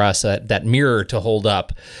something for us, that mirror to hold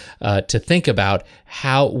up, to think about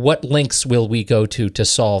what lengths will we go to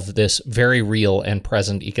solve this very real and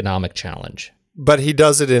present economic challenge. But he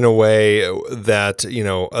does it in a way that,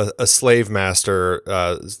 a slave master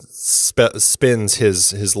spins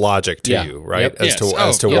his logic to you, right? Yep.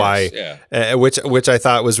 As to why, which I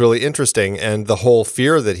thought was really interesting, and the whole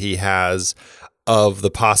fear that he has of the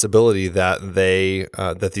possibility that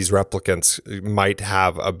that these replicants might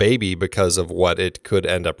have a baby because of what it could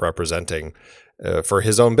end up representing for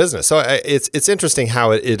his own business. So it's interesting how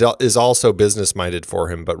it is also business minded for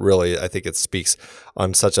him, but really I think it speaks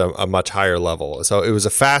on such a much higher level. So it was a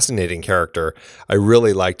fascinating character. I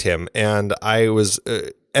really liked him, and I was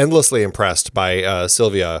endlessly impressed by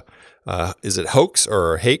Sylvia. Is it Hoeks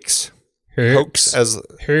or Hakes? Hoeks as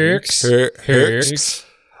Hoeks.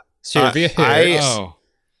 Sylvia Hoeks.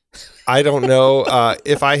 I don't know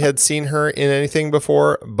if I had seen her in anything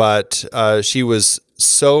before, but she was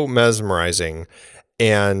so mesmerizing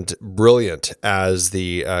and brilliant as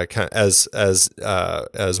the as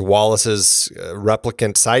Wallace's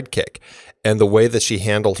replicant sidekick, and the way that she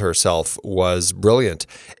handled herself was brilliant.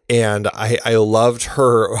 And I loved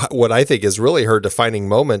her, what I think is really her defining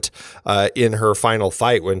moment in her final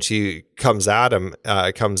fight when she comes at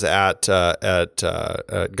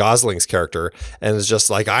Gosling's character and is just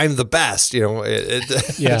like, I'm the best,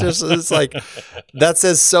 it's like, that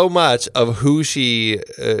says so much of who she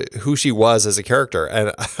was as a character. And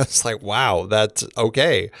I was like, wow, that's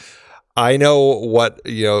okay. I know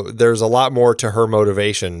there's a lot more to her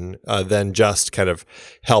motivation than just kind of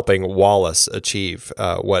helping Wallace achieve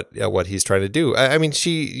what he's trying to do. I mean,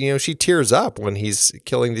 she tears up when he's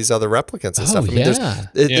killing these other replicants and stuff. I mean,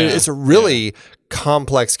 it's a really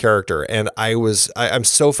complex character, and I'm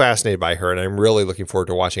so fascinated by her, and I'm really looking forward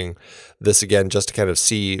to watching this again just to kind of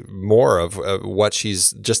see more of what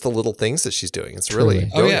just the little things that she's doing. It's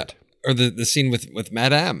really brilliant. Or the scene with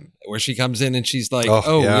Madame, where she comes in and she's like,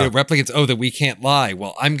 replicants, that we can't lie.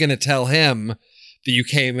 Well, I'm going to tell him that you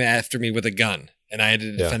came after me with a gun and I had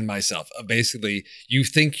to defend myself. Basically, you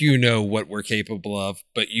think you know what we're capable of,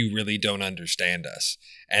 but you really don't understand us.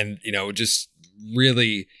 And, just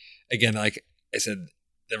really, again, like I said,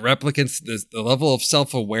 the replicants, the level of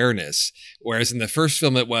self-awareness, whereas in the first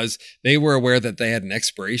film they were aware that they had an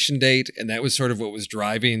expiration date, and that was sort of what was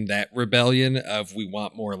driving that rebellion of we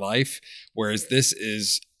want more life, whereas this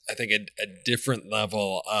is, I think, a different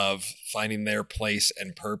level of finding their place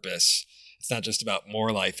and purpose. It's not just about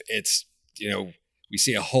more life. It's, we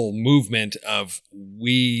see a whole movement of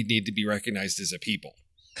we need to be recognized as a people.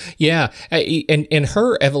 Yeah, and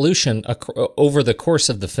her evolution over the course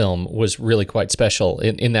of the film was really quite special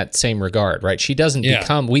in that same regard, right? She doesn't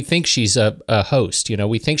become, we think she's a host,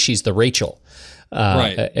 we think she's the Rachel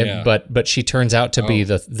Right, yeah. But she turns out to be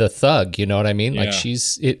the thug. You know what I mean? Like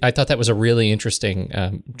Yeah. I thought that was a really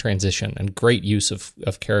interesting transition and great use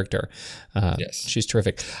of character. Yes. She's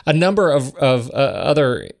terrific. A number of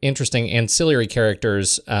other interesting ancillary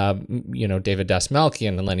characters, David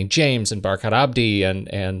Dastmalchian and Lenny James and Barkhad Abdi,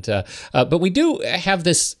 but we do have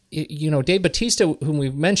this, Dave Bautista, whom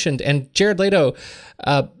we've mentioned, and Jared Leto.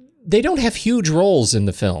 They don't have huge roles in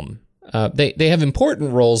the film. They have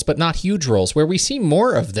important roles, but not huge roles. Where we see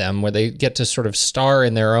more of them, where they get to sort of star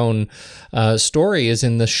in their own story, is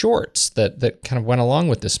in the shorts that kind of went along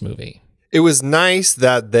with this movie. It was nice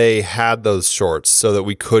that they had those shorts so that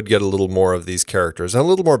we could get a little more of these characters and a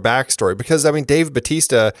little more backstory. Because, Dave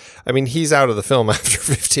Bautista, he's out of the film after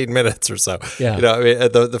 15 minutes or so. Yeah.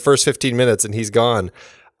 The first 15 minutes and he's gone.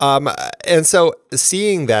 And so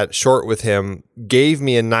seeing that short with him gave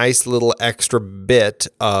me a nice little extra bit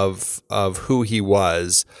of who he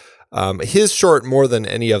was. His short, more than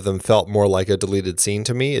any of them, felt more like a deleted scene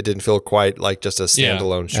to me. It didn't feel quite like just a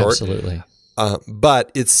standalone short. Absolutely.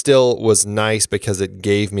 But it still was nice because it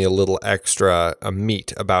gave me a little extra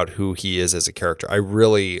meat about who he is as a character. I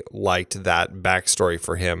really liked that backstory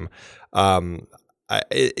for him.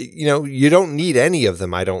 You don't need any of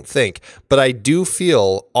them, I don't think, but I do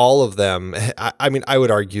feel all of them. I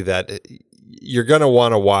would argue that you're going to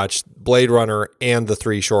want to watch Blade Runner and the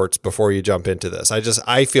 3 shorts before you jump into this.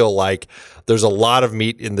 I feel like there's a lot of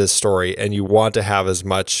meat in this story and you want to have as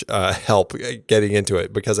much help getting into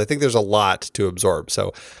it because I think there's a lot to absorb.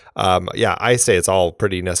 So I say it's all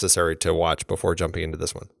pretty necessary to watch before jumping into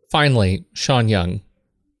this one. Finally, Sean Young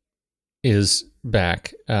is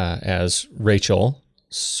back as Rachel,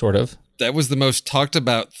 sort of. That was the most talked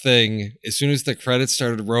about thing. As soon as the credits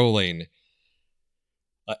started rolling,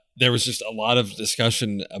 there was just a lot of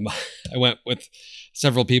discussion. I went with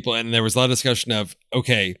several people, and there was a lot of discussion of,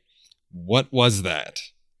 okay, what was that?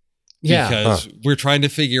 Yeah. Because we're trying to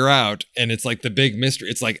figure out, and it's like the big mystery.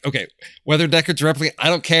 It's like, okay, whether Deckard's replicant, I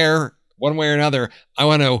don't care one way or another. I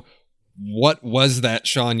want to know, what was that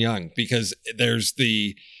Sean Young? Because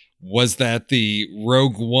was that the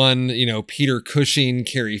Rogue One, Peter Cushing,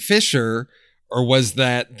 Carrie Fisher, or was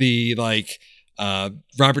that the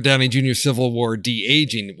Robert Downey Jr. Civil War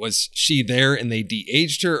de-aging? Was she there and they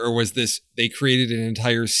de-aged her, or was this they created an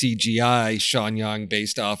entire CGI Sean Young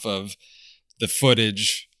based off of the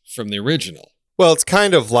footage from the original? Well, it's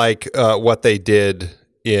kind of like what they did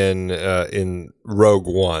in Rogue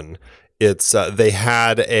One. It's they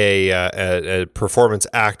had a performance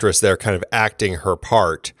actress there, kind of acting her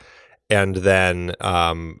part. And then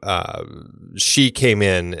she came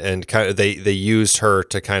in and kind of they used her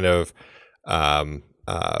to kind of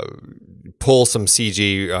pull some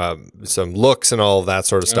CG, some looks and all of that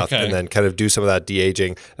sort of stuff, and then kind of do some of that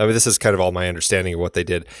de-aging. This is kind of all my understanding of what they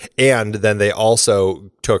did. And then they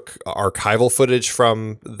also took archival footage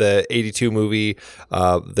from the 82 movie.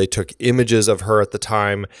 They took images of her at the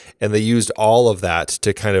time, and they used all of that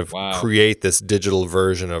to kind of create this digital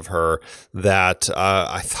version of her that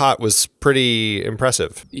I thought was pretty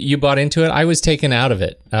impressive. You bought into it. I was taken out of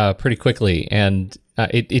it pretty quickly, and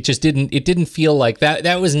it just didn't feel like that.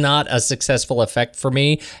 That was not a successful effect for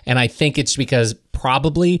me, and I think it's because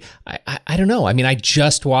probably I don't know. I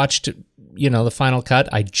just watched the final cut.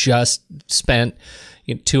 I just spent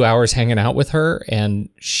 2 hours hanging out with her, and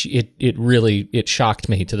it really shocked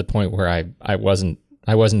me to the point where I wasn't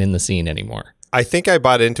in the scene anymore. I think I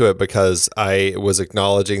bought into it because I was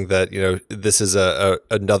acknowledging that, this is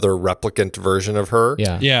another replicant version of her.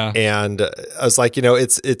 Yeah. Yeah. And I was like,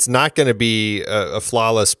 it's not going to be a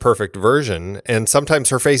flawless, perfect version. And sometimes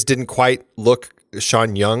her face didn't quite look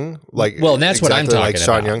Sean Young, and that's what I'm talking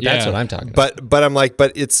Sean about. Young. That's what I'm talking about. But I'm like,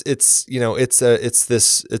 it's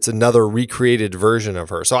another recreated version of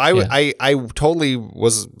her. So I totally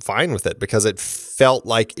was fine with it because it felt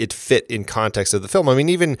like it fit in context of the film.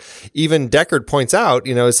 Even Deckard points out,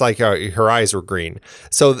 it's like her eyes were green,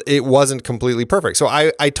 so it wasn't completely perfect. So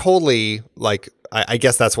I totally I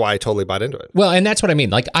guess that's why I totally bought into it. Well, and that's what I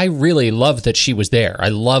mean. I really love that she was there. I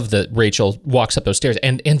love that Rachel walks up those stairs,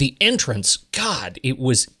 and the entrance. God, it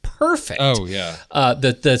was perfect. Oh yeah.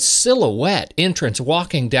 The silhouette entrance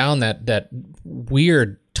walking down that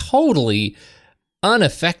weird, totally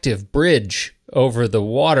ineffective bridge over the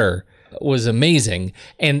water was amazing,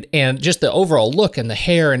 and just the overall look and the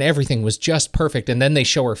hair and everything was just perfect. And then they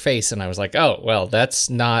show her face, and I was like, oh well, that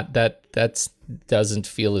doesn't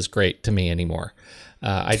feel as great to me anymore.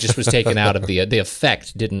 I just was taken out of the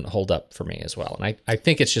effect didn't hold up for me as well, and I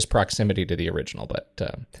think it's just proximity to the original.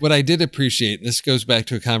 But what I did appreciate, and this goes back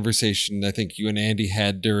to a conversation I think you and Andy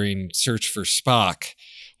had during Search for Spock,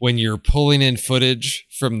 when you're pulling in footage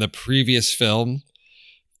from the previous film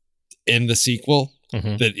in the sequel.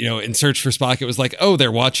 That, in Search for Spock, it was like, oh,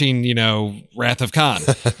 they're watching, Wrath of Khan.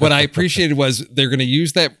 What I appreciated was they're going to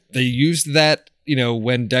use that. They used that,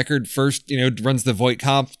 when Deckard first, runs the Voight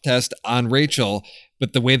contest on Rachel.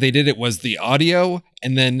 But the way they did it was the audio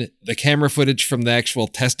and then the camera footage from the actual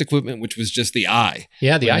test equipment, which was just the eye.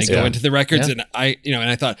 Yeah, the eye. They go into the records, and I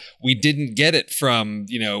thought we didn't get it from,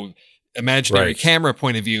 imaginary camera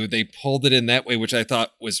point of view. They pulled it in that way, which I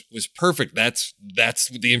thought was perfect. That's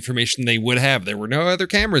the information they would have. There were no other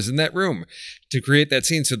cameras in that room to create that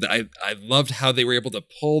scene. So I loved how they were able to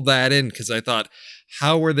pull that in, because I thought,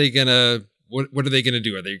 how are they gonna what are they gonna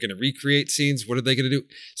do? Are they gonna recreate scenes? What are they gonna do?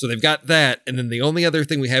 So they've got that, and then the only other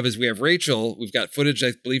thing we have is we have Rachel. We've got footage,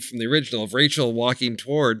 I believe, from the original of Rachel walking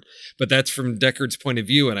toward, but that's from Deckard's point of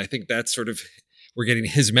view, and I think that's sort of, we're getting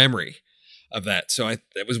his memory of that. So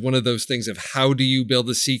that was one of those things of, how do you build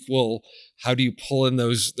a sequel? How do you pull in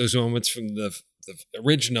those moments from the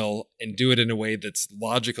original and do it in a way that's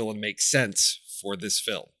logical and makes sense for this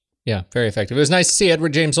film? Yeah, very effective. It was nice to see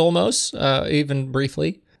Edward James Olmos, even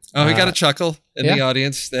briefly. Oh, he got a chuckle in the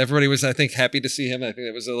audience. Everybody was, I think, happy to see him. I think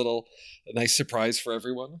it was a nice surprise for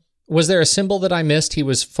everyone. Was there a symbol that I missed? He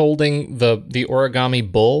was folding the origami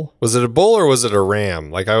bull. Was it a bull or was it a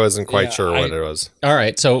ram? Like, I wasn't quite sure what it was. All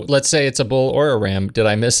right, so let's say it's a bull or a ram. Did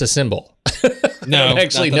I miss a symbol? No, I don't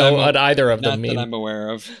actually know what either of them mean. Not that I'm aware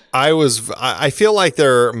of. I feel like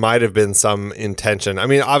there might have been some intention. I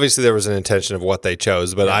mean, obviously there was an intention of what they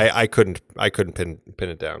chose, but I couldn't pin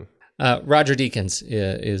it down. Roger Deakins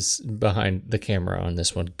is behind the camera on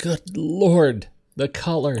this one. Good Lord. The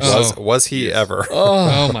colors. Was he ever?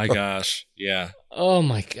 Oh my gosh. Yeah. Oh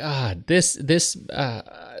my God. This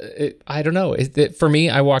I don't know. For me,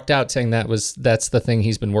 I walked out saying that's the thing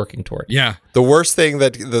he's been working toward. Yeah. The worst thing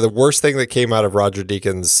that came out of Roger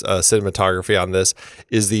Deakins' cinematography on this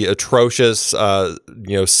is the atrocious,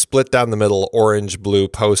 split down the middle orange-blue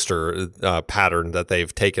poster pattern that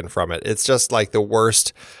they've taken from it. It's just like the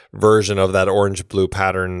worst version of that orange-blue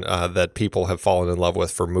pattern that people have fallen in love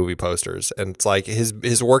with for movie posters. And it's like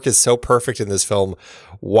his work is so perfect in this film.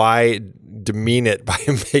 Why demean it by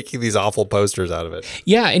making these awful posters out of it?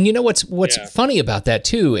 Yeah, and you know what's funny about that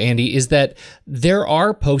too, Andy, is that there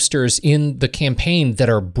are posters in the campaign that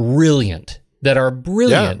are brilliant.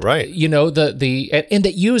 Yeah, right. And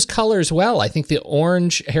that use colors well. I think the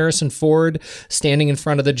orange Harrison Ford standing in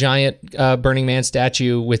front of the giant Burning Man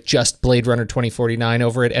statue with just Blade Runner 2049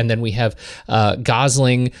 over it, and then we have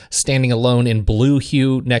Gosling standing alone in blue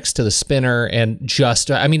hue next to the spinner, and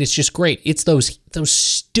it's just great. It's those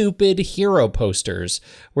stupid hero posters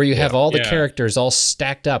where you have all the characters all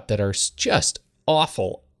stacked up that are just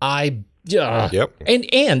awful. Yep.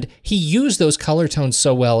 And he used those color tones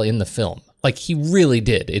so well in the film. Like, he really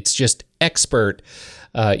did. It's just expert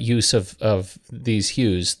use of these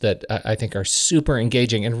hues that I think are super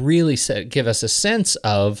engaging and really give us a sense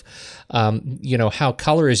of, how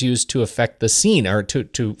color is used to affect the scene or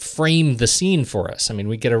to frame the scene for us. I mean,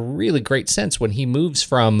 we get a really great sense when he moves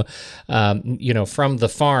from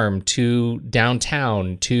the farm to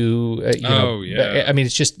downtown to, I mean,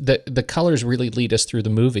 it's just the colors really lead us through the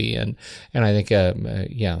movie. And I think,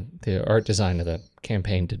 the art design of the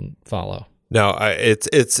campaign didn't follow. No,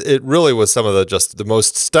 it really was some of the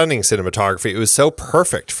most stunning cinematography. It was so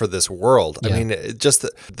perfect for this world. Yeah. I mean, just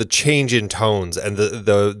the change in tones and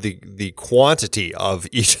the quantity of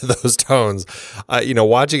each of those tones.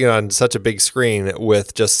 Watching it on such a big screen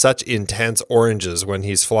with just such intense oranges when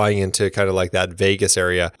he's flying into kind of like that Vegas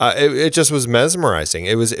area, it just was mesmerizing.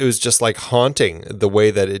 It was just like haunting the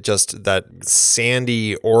way that that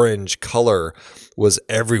sandy orange color was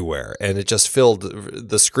everywhere, and it just filled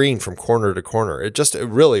the screen from corner to corner. It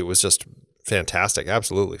really was just fantastic,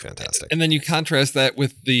 absolutely fantastic. And then you contrast that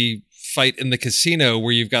with the fight in the casino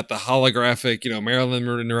where you've got the holographic, Marilyn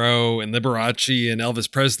Monroe and Liberace and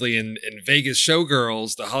Elvis Presley and Vegas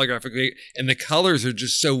showgirls, the holographic, and the colors are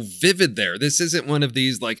just so vivid there. This isn't one of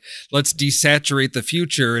these like, let's desaturate the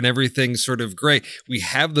future and everything's sort of gray. We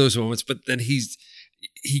have those moments, but then he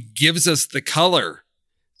gives us the color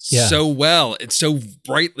so well and so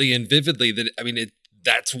brightly and vividly that, I mean,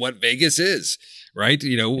 that's what Vegas is, right?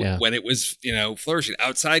 When it was, flourishing.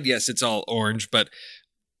 Outside, yes, it's all orange, but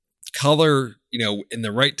color, in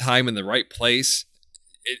the right time, in the right place,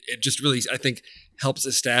 it just really, I think, helps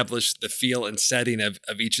establish the feel and setting of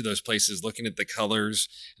each of those places, looking at the colors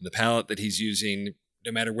and the palette that he's using,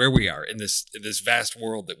 no matter where we are in this vast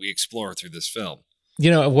world that we explore through this film.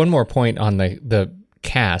 One more point on the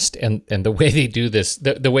cast and the way they do this,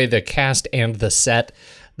 the way the cast and the set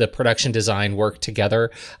the production design work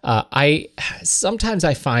together. Sometimes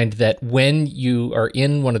I find that when you are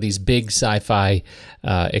in one of these big sci-fi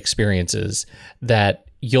experiences, that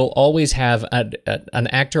you'll always have an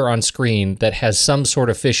actor on screen that has some sort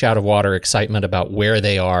of fish out of water excitement about where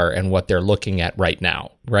they are and what they're looking at right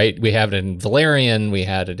now, right? We have it in Valerian. We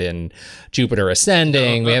had it in Jupiter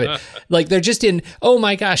Ascending. We have it like they're just in, oh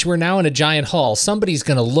my gosh, we're now in a giant hall. Somebody's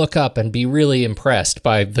going to look up and be really impressed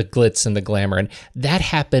by the glitz and the glamour. And that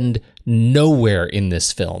happened nowhere in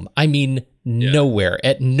this film. I mean, nowhere.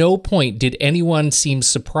 At no point did anyone seem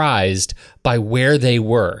surprised by where they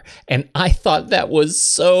were. And I thought that was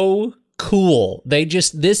so cool.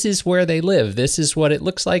 This is where they live. This is what it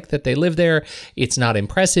looks like that they live there. It's not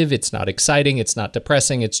impressive. It's not exciting. It's not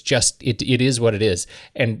depressing. It's just, it is what it is.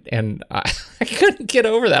 And I couldn't get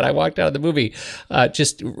over that. I walked out of the movie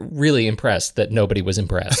just really impressed that nobody was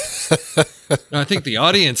impressed. I think the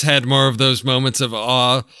audience had more of those moments of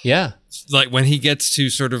awe. Yeah. Like when he gets to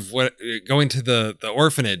sort of going to the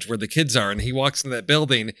orphanage where the kids are, and he walks into that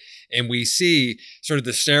building, and we see sort of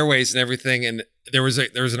the stairways and everything, and there was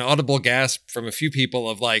an audible gasp from a few people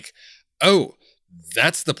of like, oh,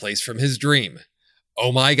 that's the place from his dream.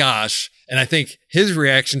 Oh my gosh. And I think his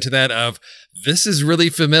reaction to that of, this is really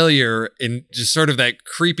familiar, and just sort of that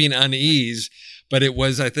creeping unease. But it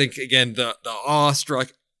was, I think, again, the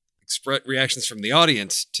awestruck reactions from the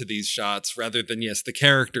audience to these shots, rather than the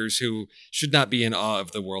characters who should not be in awe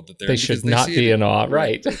of the world that they're in. They should not be in awe,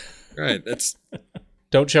 right? Right. That's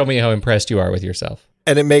don't show me how impressed you are with yourself.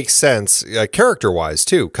 And it makes sense character-wise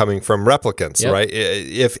too, coming from replicants, right?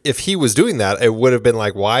 If he was doing that, it would have been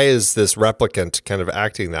like, why is this replicant kind of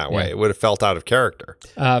acting that way? It would have felt out of character.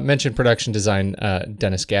 Mentioned production design.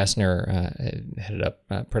 Dennis Gassner headed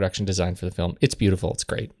up production design for the film. It's beautiful. It's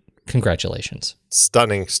great. Congratulations.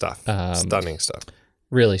 Stunning stuff. Stunning stuff.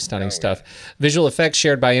 Really stunning stuff. Visual effects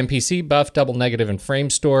shared by MPC, Buff, Double Negative, and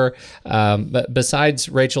Framestore. But besides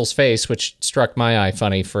Rachel's face, which struck my eye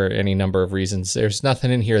funny for any number of reasons, there's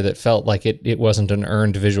nothing in here that felt like it wasn't an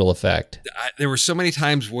earned visual effect. There were so many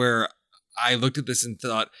times where I looked at this and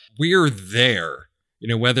thought, we're there.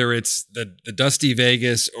 Whether it's the dusty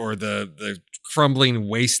Vegas or the crumbling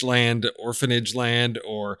wasteland, orphanage land,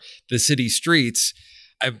 or the city streets,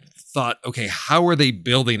 I thought, okay, how are they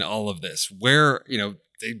building all of this? Where,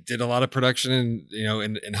 they did a lot of production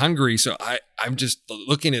in Hungary. So I'm just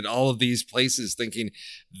looking at all of these places thinking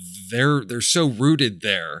they're so rooted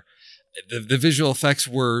there. The visual effects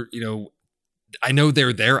were, I know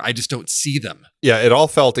they're there. I just don't see them. Yeah, it all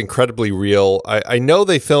felt incredibly real. I know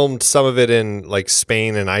they filmed some of it in like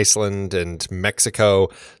Spain and Iceland and Mexico.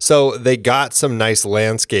 So they got some nice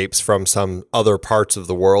landscapes from some other parts of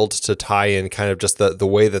the world to tie in kind of just the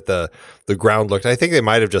way that the ground looked. I think they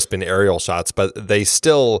might have just been aerial shots, but they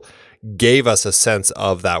still gave us a sense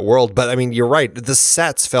of that world. But I mean, you're right. The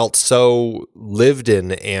sets felt so lived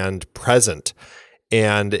in and present.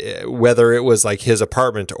 And whether it was like his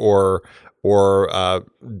apartment or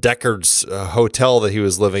Deckard's hotel that he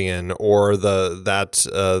was living in, or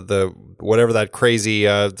the whatever that crazy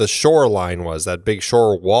the shoreline was, that big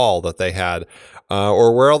shore wall that they had,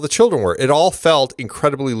 or where all the children were. It all felt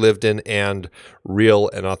incredibly lived in and real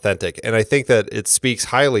and authentic. And I think that it speaks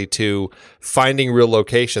highly to finding real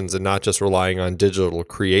locations and not just relying on digital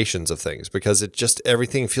creations of things, because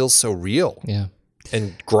everything feels so real. Yeah.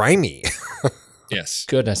 And grimy. Yes.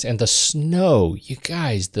 Goodness. And the snow, you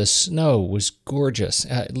guys, the snow was gorgeous,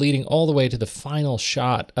 leading all the way to the final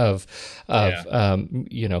shot of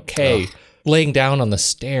Kay laying down on the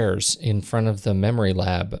stairs in front of the memory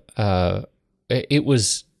lab. It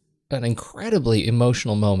was an incredibly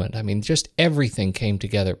emotional moment. I mean, just everything came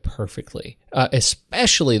together perfectly,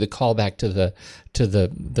 especially the callback to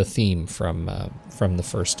the theme from the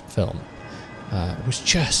first film. It was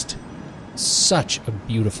just such a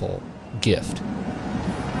beautiful gift.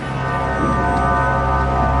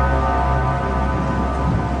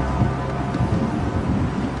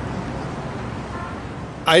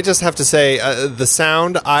 I just have to say, the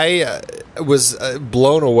sound, I was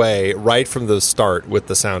blown away right from the start with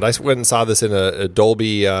the sound. I went and saw this in a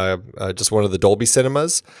Dolby, just one of the Dolby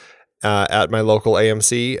cinemas at my local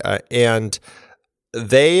AMC, and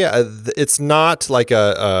it's not like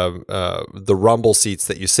the rumble seats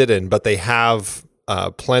that you sit in, but they have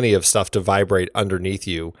plenty of stuff to vibrate underneath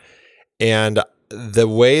you. And the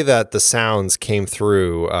way that the sounds came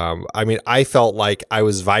through, I felt like I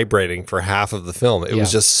was vibrating for half of the film. It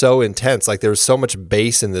was just so intense. Like, there was so much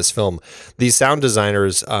bass in this film. These sound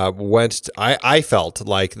designers I felt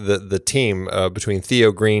like the team between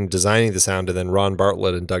Theo Green designing the sound and then Ron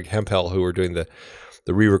Bartlett and Doug Hempel, who were doing the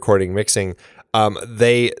re-recording mixing,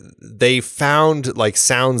 They found like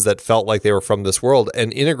sounds that felt like they were from this world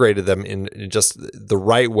and integrated them in just the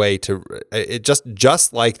right way to it.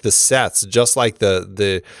 Just like the sets, just like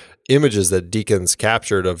the images that Deakins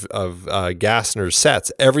captured of Gassner's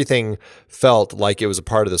sets, everything felt like it was a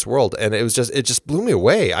part of this world, and it just blew me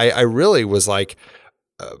away. I really was like,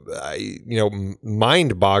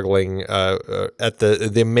 mind-boggling at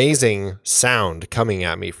the amazing sound coming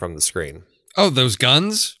at me from the screen. Oh, those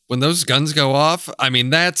guns! When those guns go off, I mean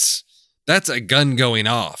that's a gun going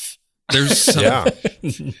off. There's some, Yeah.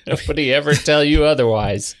 Nobody ever tell you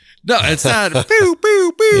otherwise. No, it's not boo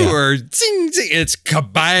boo boo or zing zing. It's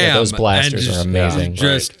kabam. Yeah, those blasters And are amazing.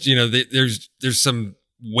 Just there's some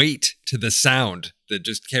weight to the sound that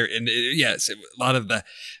just carry. And yes, a lot of the.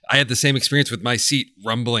 I had the same experience with my seat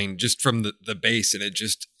rumbling just from the bass, and it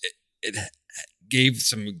gave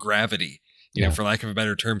some gravity, for lack of a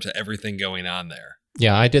better term, to everything going on there.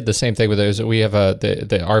 Yeah, I did the same thing with those. We have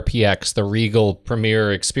the RPX, the Regal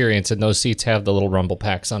Premier Experience, and those seats have the little rumble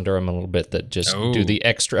packs under them a little bit that just do the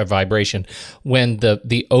extra vibration. When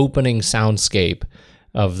the opening soundscape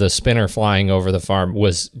of the spinner flying over the farm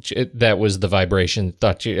was the vibration.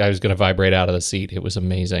 Thought I was going to vibrate out of the seat. It was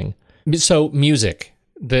amazing. So music,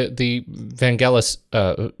 the Vangelis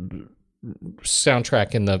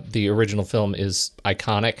soundtrack in the original film is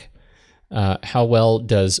iconic. How well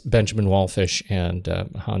does Benjamin Wallfisch and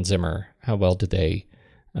Hans Zimmer, how well did they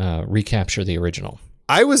recapture the original?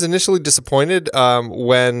 I was initially disappointed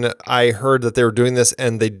when I heard that they were doing this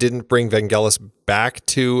and they didn't bring Vangelis back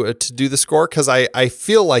to do the score, because I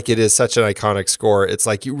feel like it is such an iconic score. It's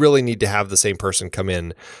like you really need to have the same person come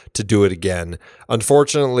in to do it again.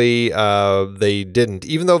 Unfortunately, they didn't.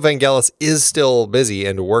 Even though Vangelis is still busy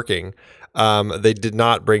and working, they did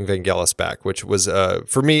not bring Vangelis back, which was,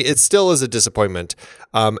 for me, it still is a disappointment.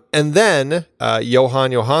 And then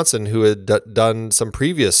Jóhann Jóhannsson, who had done some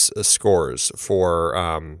previous scores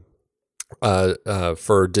for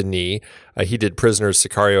Denis, he did Prisoners,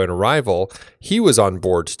 Sicario, and Arrival. He was on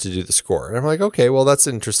board to do the score. And I'm like, okay, well, that's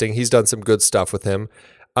interesting. He's done some good stuff with him.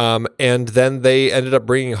 And then they ended up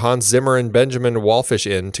bringing Hans Zimmer and Benjamin Wallfisch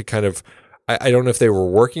in to kind of, I don't know if they were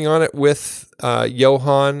working on it with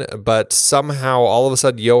Jóhann, but somehow all of a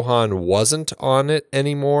sudden Jóhann wasn't on it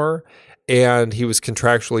anymore, and he was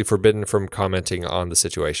contractually forbidden from commenting on the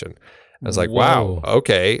situation. I was like, wow,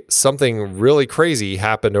 okay, something really crazy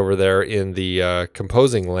happened over there in the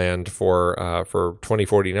composing land for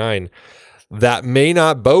 2049 that may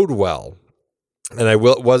not bode well. And I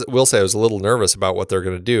will say I was a little nervous about what they're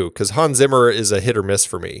going to do, because Hans Zimmer is a hit or miss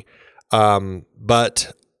for me.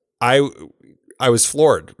 But I was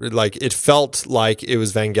floored. Like, it felt like it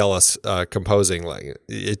was Vangelis composing. Like,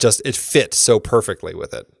 it fit so perfectly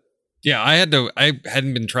with it. Yeah, I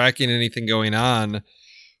hadn't been tracking anything going on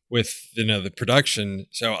with the production,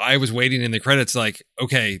 so I was waiting in the credits. Like,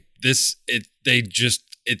 okay, it's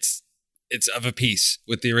of a piece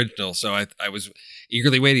with the original. So I was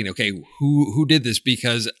eagerly waiting. Okay, who did this?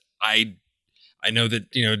 Because I know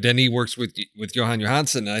that Denis works with Jóhann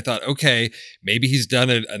Jóhannsson, and I thought, okay, maybe he's done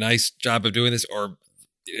a nice job of doing this, or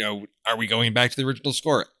are we going back to the original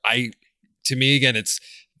score? To me, again, it's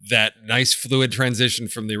that nice fluid transition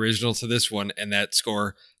from the original to this one, and that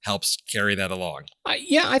score helps carry that along.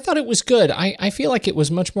 I thought it was good. I feel like it was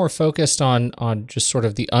much more focused on just sort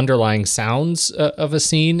of the underlying sounds of a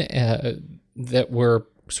scene that were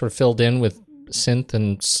sort of filled in with synth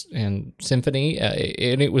and symphony,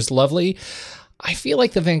 and it was lovely. I feel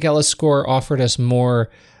like the Vangelis score offered us more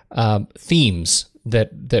themes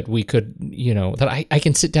that we could, that I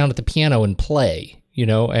can sit down at the piano and play,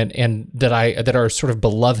 and that are sort of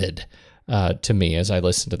beloved to me as I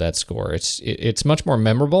listen to that score. It's much more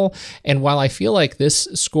memorable. And while I feel like this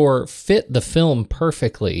score fit the film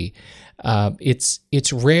perfectly,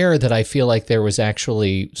 it's rare that I feel like there was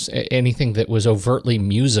actually anything that was overtly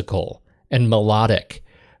musical and melodic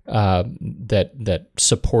that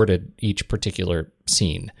supported each particular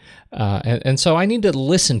scene. And so I need to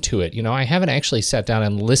listen to it. I haven't actually sat down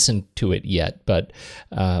and listened to it yet, but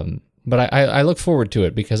I look forward to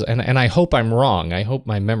it because, and I hope I'm wrong. I hope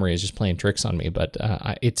my memory is just playing tricks on me, but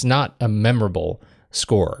it's not a memorable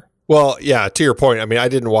score. Well, yeah, to your point, I mean, I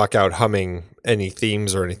didn't walk out humming any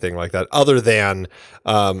themes or anything like that, other than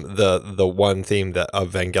the one theme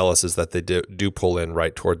of Vangelis is that they do pull in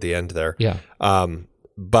right toward the end there. Yeah.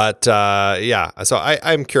 But so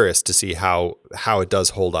I'm curious to see how it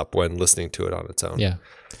does hold up when listening to it on its own. Yeah.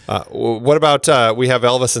 What about we have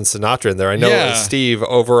Elvis and Sinatra in there? I know, Steve,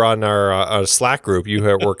 over on our Slack group, you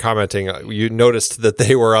were commenting. You noticed that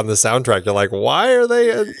they were on the soundtrack. You're like, why are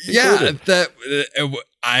they included?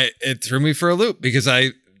 Yeah, it threw me for a loop because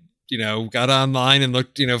got online and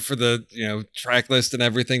looked, for the, track list and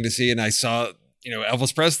everything to see. And I saw,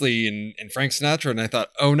 Elvis Presley and Frank Sinatra. And I thought,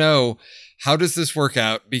 oh no, how does this work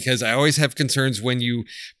out? Because I always have concerns when you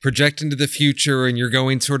project into the future and you're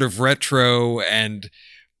going sort of retro, and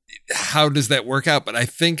how does that work out? But I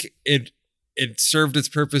think it served its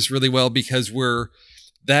purpose really well, because we're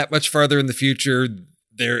that much farther in the future.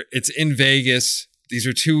 It's in Vegas. These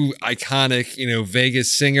are two iconic,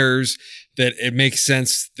 Vegas singers, that it makes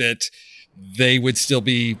sense that they would still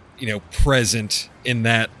be, present in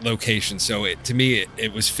that location. So to me,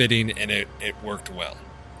 it was fitting, and it worked well.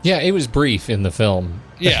 Yeah, it was brief in the film.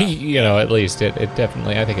 Yeah. At least it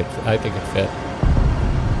definitely, I think it fit.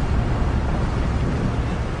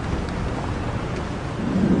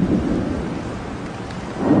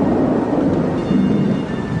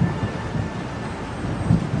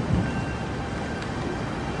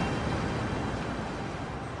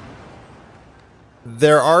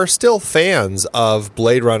 There are still fans of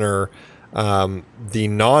Blade Runner, the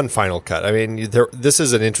non-final cut. I mean, this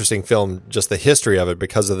is an interesting film, just the history of it,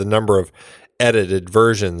 because of the number of edited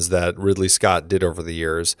versions that Ridley Scott did over the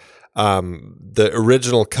years. The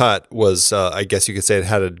original cut was, I guess you could say, it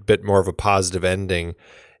had a bit more of a positive ending,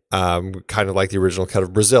 kind of like the original cut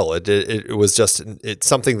of Brazil. It was just, it's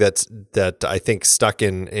something that I think stuck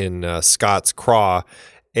in Scott's craw.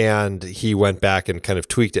 And he went back and kind of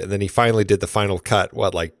tweaked it. And then he finally did the final cut,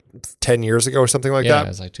 10 years ago or something like that? Yeah, it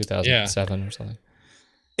was like 2007 or something.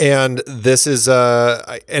 And this is,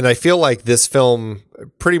 and I feel like this film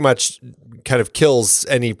pretty much kind of kills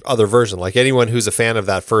any other version. Like anyone who's a fan of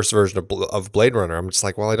that first version of Blade Runner, I'm just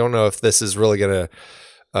like, well, I don't know if this is really going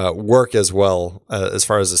to work as well as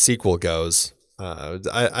far as the sequel goes.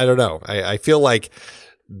 I don't know. I feel like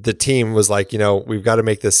the team was like, we've got to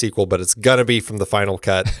make this sequel, but it's going to be from the final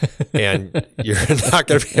cut, and you're not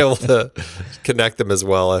going to be able to connect them as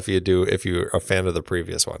well if you're a fan of the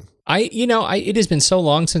previous one. It has been so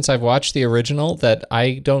long since I've watched the original that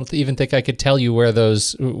I don't even think I could tell you where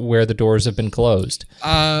the doors have been closed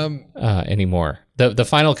anymore. The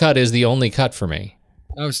final cut is the only cut for me.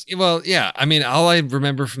 Well, yeah. I mean, all I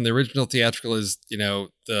remember from the original theatrical is, the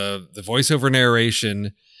voiceover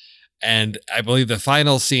narration. And I believe the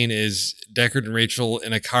final scene is Deckard and Rachel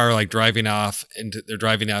in a car, like driving off, and they're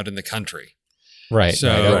driving out in the country. Right.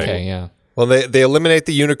 So, okay. Yeah. Well, they eliminate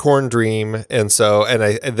the unicorn dream, and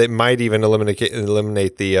they might even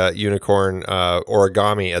eliminate the unicorn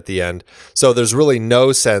origami at the end. So there's really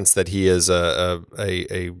no sense that he is a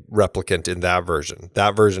replicant in that version.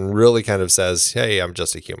 That version really kind of says, "Hey, I'm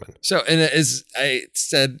just a human." So, and as I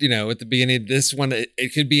said, at the beginning, this one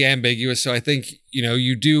it could be ambiguous. So I think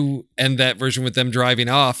you do end that version with them driving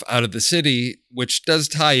off out of the city, which does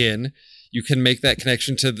tie in. You can make that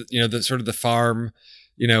connection to the sort of the farm.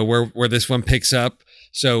 Where this one picks up.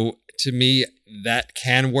 So to me, that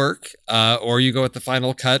can work. Or you go with the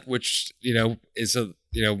final cut, which, is a,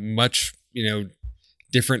 much,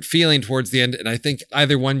 different feeling towards the end. And I think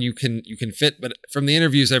either one you can fit. But from the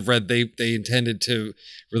interviews I've read, they intended to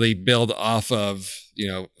really build off of,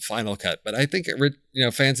 final cut. But I think,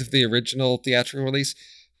 fans of the original theatrical release,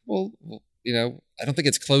 well, I don't think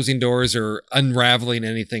it's closing doors or unraveling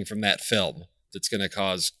anything from that film that's going to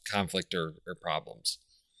cause conflict or problems.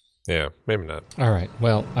 Yeah, maybe not. All right.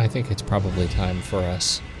 Well, I think it's probably time for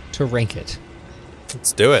us to rank it.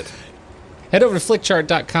 Let's do it. Head over to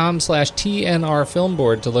flickchart.com/TNR Film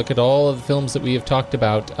Board to look at all of the films that we have talked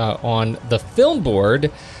about on the film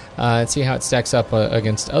board and see how it stacks up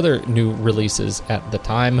against other new releases at the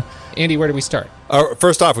time. Andy, where do we start?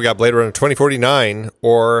 First off, we got Blade Runner 2049,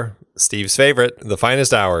 or Steve's favorite, The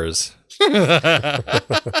Finest Hours.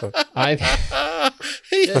 I'm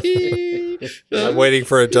waiting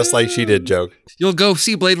for a Just Like She Did joke. You'll go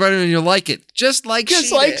see Blade Runner and you'll like it. Just like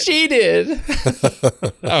she did.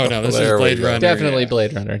 Oh, no, this is Blade Runner. Definitely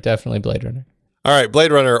Blade Runner. Definitely Blade Runner. All right,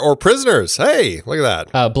 Blade Runner or Prisoners. Hey, look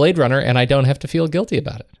at that. Blade Runner, and I don't have to feel guilty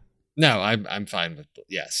about it. No, I'm fine with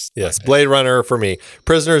yes. Yes, Blade Runner for me.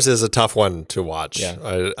 Prisoners is a tough one to watch.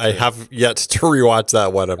 Yeah. I have yet to rewatch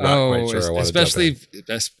that one. I'm not quite sure I want to jump in.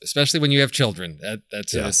 Especially when you have children.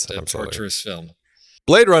 That's a absolutely. torturous film.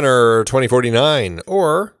 Blade Runner 2049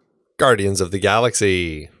 or Guardians of the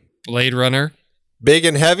Galaxy. Blade Runner. Big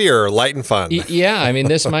and heavy or light and fun? Yeah, I mean,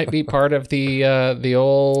 this might be part of the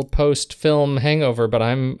old post-film hangover, but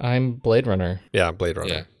I'm Blade Runner. Yeah, Blade Runner.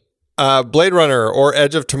 Yeah. Blade Runner or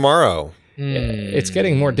Edge of Tomorrow? It's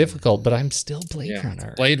getting more difficult, but I'm still Blade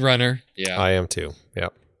Runner. Blade Runner, yeah. I am too, yeah.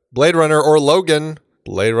 Blade Runner or Logan?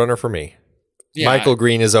 Blade Runner for me. Yeah. Michael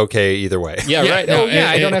Green is okay either way. Yeah, right.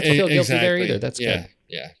 I don't have to feel guilty there either. That's good.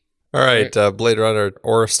 Yeah. All right, Blade Runner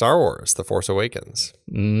or Star Wars, The Force Awakens.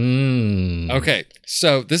 Okay,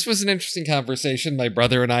 so this was an interesting conversation my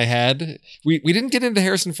brother and I had. We didn't get into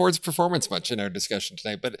Harrison Ford's performance much in our discussion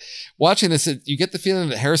tonight, but watching this, you get the feeling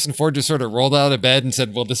that Harrison Ford just sort of rolled out of bed and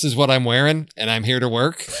said, well, this is what I'm wearing, and I'm here to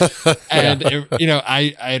work. And,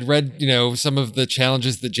 I had read, some of the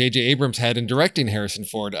challenges that J.J. Abrams had in directing Harrison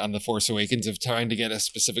Ford on The Force Awakens of trying to get a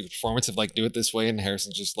specific performance of like, do it this way, and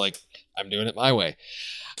Harrison's just like, I'm doing it my way.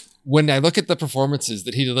 When I look at the performances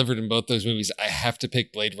that he delivered in both those movies, I have to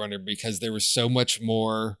pick Blade Runner because there was so much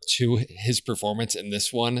more to his performance in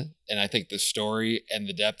this one. And I think the story and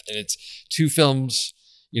the depth, and it's two films,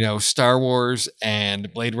 Star Wars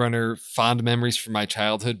and Blade Runner, fond memories from my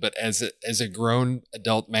childhood. But as a grown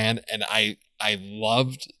adult man, and I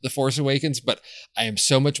loved The Force Awakens, but I am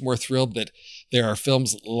so much more thrilled that there are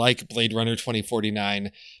films like Blade Runner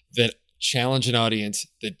 2049 that challenge an audience,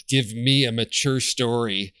 that give me a mature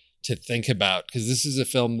story to think about, because this is a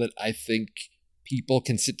film that I think people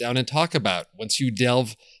can sit down and talk about once you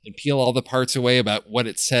delve and peel all the parts away about what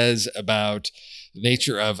it says about the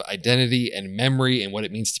nature of identity and memory and what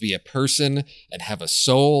it means to be a person and have a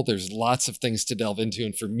soul. There's lots of things to delve into,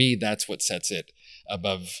 and for me, that's what sets it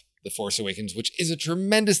above The Force Awakens, which is a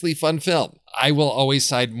tremendously fun film. I will always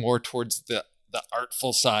side more towards the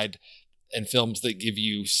artful side and films that give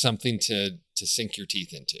you something to sink your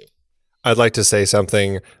teeth into. I'd like to say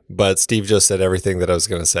something, but Steve just said everything that I was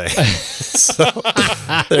going to say. So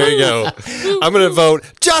there you go. I'm going to vote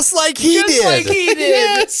just like he did. Just like he did.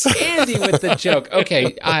 Yes. Andy with the joke.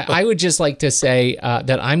 Okay, I would just like to say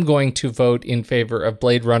that I'm going to vote in favor of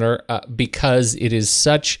Blade Runner because it is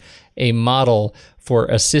such a model for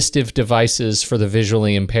assistive devices for the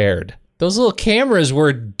visually impaired. Those little cameras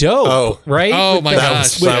were dope, right? Oh my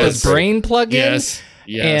gosh. With the brain plug-in.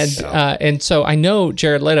 Yes. And so I know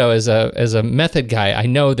Jared Leto as a method guy. I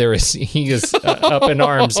know he is up in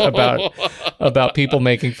arms about people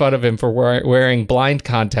making fun of him for wearing blind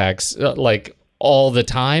contacts like all the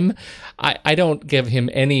time. I don't give him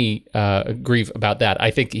any grief about that.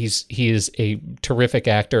 I think he is a terrific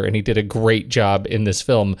actor and he did a great job in this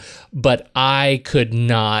film. But I could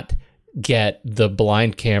not get the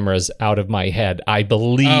blind cameras out of my head. I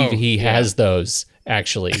believe he has those.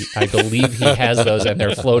 Actually, I believe he has those and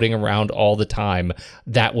they're floating around all the time.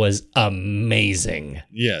 That was amazing.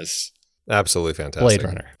 Yes. Absolutely fantastic. Blade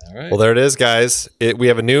Runner. All right. Well, there it is, guys. We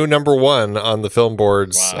have a new number one on the Film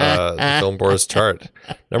Board's chart.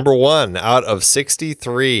 Number one out of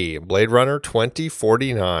 63, Blade Runner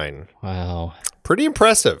 2049. Wow. Pretty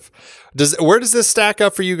impressive. Where does this stack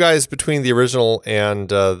up for you guys between the original and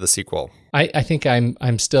the sequel? I think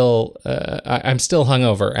I'm still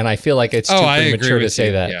hungover, and I feel like it's too premature to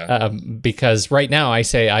say that. Yeah. Because right now I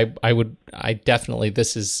say I definitely,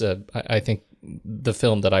 this is I think the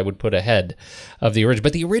film that I would put ahead of the original.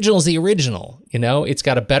 But the original is the original. It's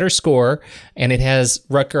got a better score and it has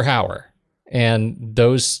Rutger Hauer, and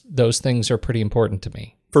those things are pretty important to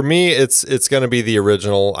me. For me, it's going to be the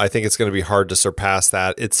original. I think it's going to be hard to surpass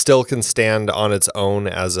that. It still can stand on its own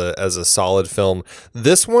as a solid film.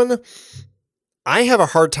 This one, I have a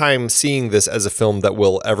hard time seeing this as a film that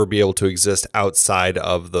will ever be able to exist outside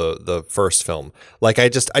of the first film. Like I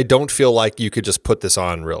don't feel like you could just put this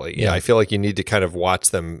on really. Yeah. I feel like you need to kind of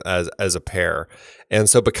watch them as a pair. And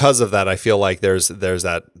so because of that, I feel like there's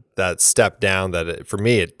that step down that for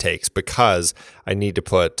me it takes, because I need to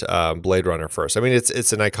put Blade Runner first. I mean,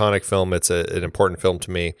 it's an iconic film. It's an important film to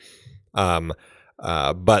me.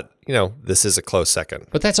 But this is a close second.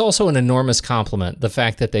 But that's also an enormous compliment. The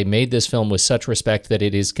fact that they made this film with such respect that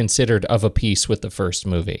it is considered of a piece with the first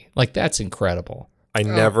movie. Like, that's incredible. I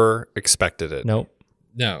never expected it. Nope.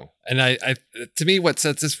 No. And I to me, what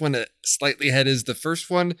sets this one slightly ahead is the first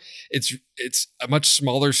one. It's a much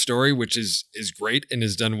smaller story, which is great and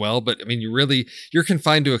is done well. But I mean, you're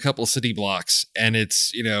confined to a couple city blocks, and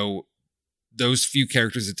it's, those few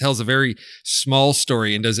characters. It tells a very small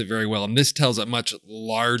story and does it very well. And this tells a much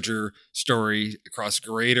larger story across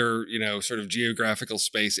greater, sort of geographical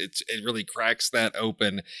space. It really cracks that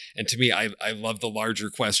open. And to me, I love the larger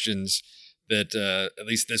questions that at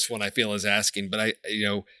least this one I feel is asking. But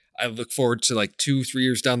I look forward to like 2-3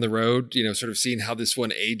 years down the road, sort of seeing how this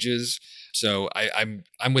one ages. So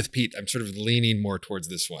I'm with Pete. I'm sort of leaning more towards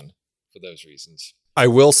this one for those reasons. I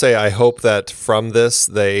will say I hope that from this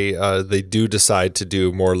they do decide to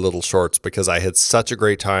do more little shorts, because I had such a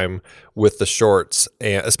great time with the shorts,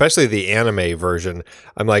 and especially the anime version.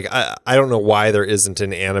 I'm like, I don't know why there isn't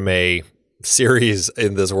an anime series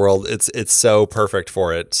in this world. It's so perfect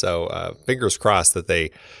for it. So fingers crossed that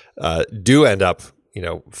they do end up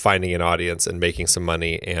finding an audience and making some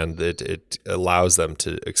money, and it allows them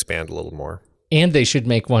to expand a little more. And they should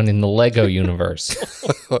make one in the Lego universe.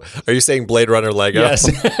 Are you saying Blade Runner Lego? Yes.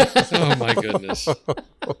 Oh my goodness.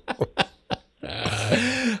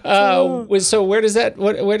 So where does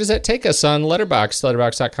that take us on Letterboxd?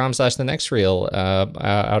 Letterboxd.com/thenextreel.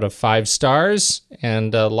 Out of 5 stars,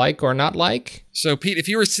 and like or not like? So Pete, if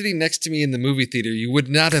you were sitting next to me in the movie theater, you would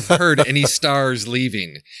not have heard any stars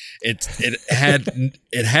leaving. It had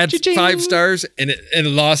 5 stars, and it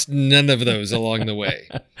lost none of those along the way.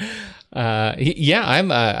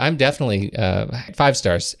 I'm definitely 5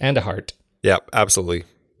 stars and a heart. Yep, absolutely.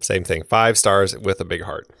 Same thing. 5 stars with a big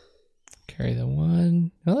heart. Carry the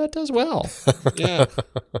 1. Well, that does well. Yeah.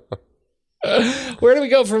 Where do we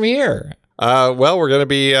go from here? Well, we're going to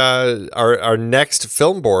be our next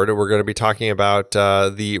film board. We're going to be talking about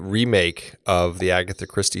the remake of the Agatha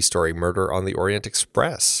Christie story, Murder on the Orient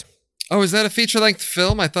Express. Oh, is that a feature-length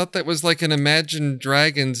film? I thought that was like an Imagine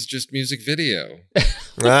Dragons just music video.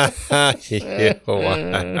 I'm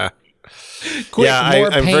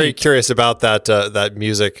very curious about that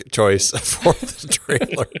music choice for the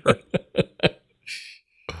trailer.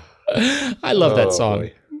 I love that song.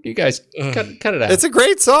 Boy. You guys, cut it out. It's a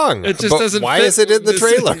great song. It just doesn't. Why fit is it in the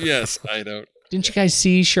trailer? Yes, I don't. Didn't you guys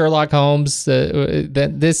see Sherlock Holmes?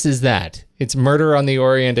 This is that. It's Murder on the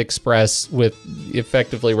Orient Express with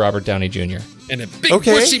effectively Robert Downey Jr. And a big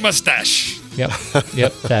bushy mustache. Yep,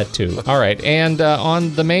 that too. All right, and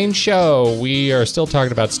on the main show, we are still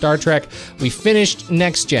talking about Star Trek. We finished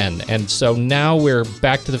Next Gen, and so now we're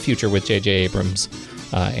back to the future with J.J. Abrams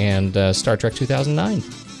and Star Trek 2009.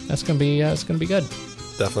 That's gonna be good.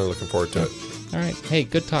 Definitely looking forward to it. All right. Hey,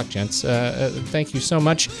 good talk, gents. Thank you so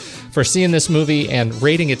much for seeing this movie and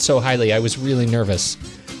rating it so highly. I was really nervous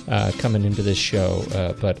coming into this show,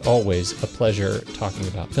 but always a pleasure talking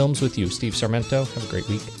about films with you. Steve Sarmento, have a great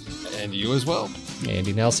week. And you as well.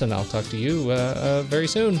 Andy Nelson, I'll talk to you very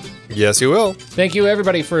soon. Yes, you will. Thank you,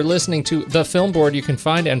 everybody, for listening to The Film Board. You can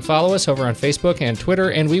find and follow us over on Facebook and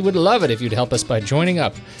Twitter, and we would love it if you'd help us by joining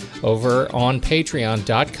up over on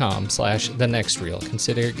patreon.com/thenextreel.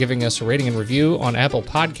 Consider giving us a rating and review on Apple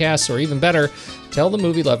Podcasts, or even better, tell the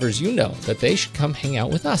movie lovers you know that they should come hang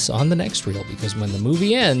out with us on The Next Reel, because when the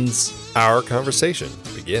movie ends, our conversation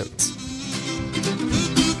begins.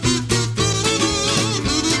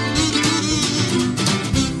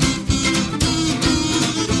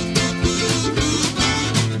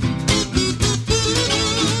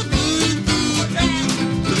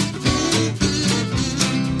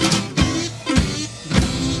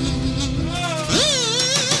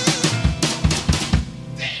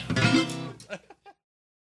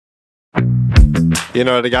 You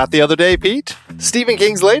know what I got the other day, Pete? Stephen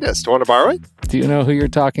King's latest. Want to borrow it? Do you know who you're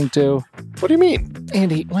talking to? What do you mean?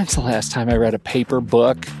 Andy, when's the last time I read a paper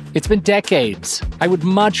book? It's been decades. I would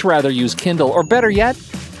much rather use Kindle, or better yet,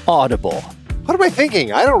 Audible. What am I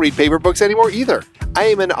thinking? I don't read paper books anymore either. I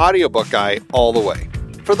am an audiobook guy all the way.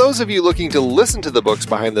 For those of you looking to listen to the books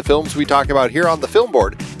behind the films we talk about here on the Film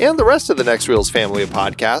Board and the rest of the Next Reel's family of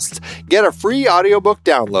podcasts, get a free audiobook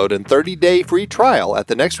download and 30-day free trial at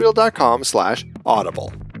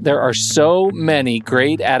thenextreel.com/audible. There are so many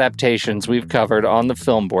great adaptations we've covered on the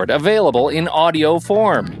Film Board, available in audio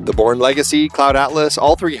form. The Bourne Legacy, Cloud Atlas,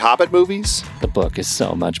 all 3 Hobbit movies. The book is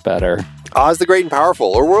so much better. Oz the Great and Powerful,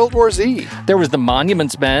 or World War Z. There was The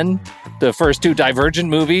Monuments Men, the first 2 Divergent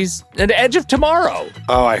movies, and Edge of Tomorrow.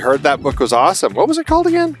 Oh, I heard that book was awesome. What was it called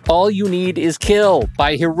again? All You Need Is Kill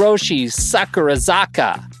by Hiroshi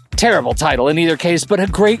Sakurazaka. Terrible title in either case, but a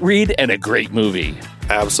great read and a great movie.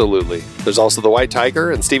 Absolutely. There's also The White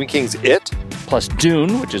Tiger and Stephen King's It. Plus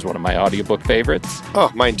Dune, which is one of my audiobook favorites.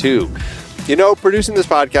 Oh, mine too. You know, producing this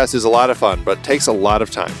podcast is a lot of fun, but takes a lot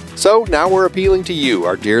of time. So now we're appealing to you,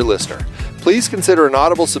 our dear listener. Please consider an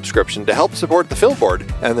Audible subscription to help support the Film Board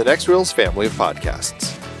and the Next Reel's family of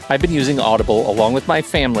podcasts. I've been using Audible along with my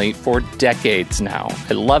family for decades now.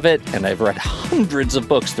 I love it, and I've read hundreds of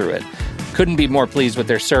books through it. Couldn't be more pleased with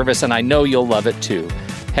their service, and I know you'll love it too.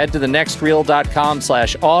 Head to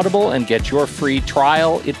thenextreel.com/audible and get your free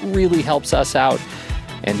trial. It really helps us out.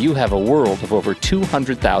 And you have a world of over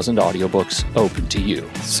 200,000 audiobooks open to you.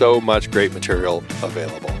 So much great material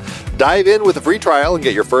available. Dive in with a free trial and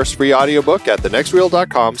get your first free audiobook at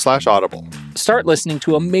thenextreel.com/audible. Start listening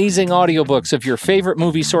to amazing audiobooks of your favorite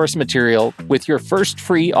movie source material with your first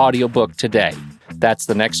free audiobook today. That's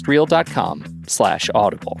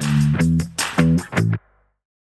thenextreel.com/audible.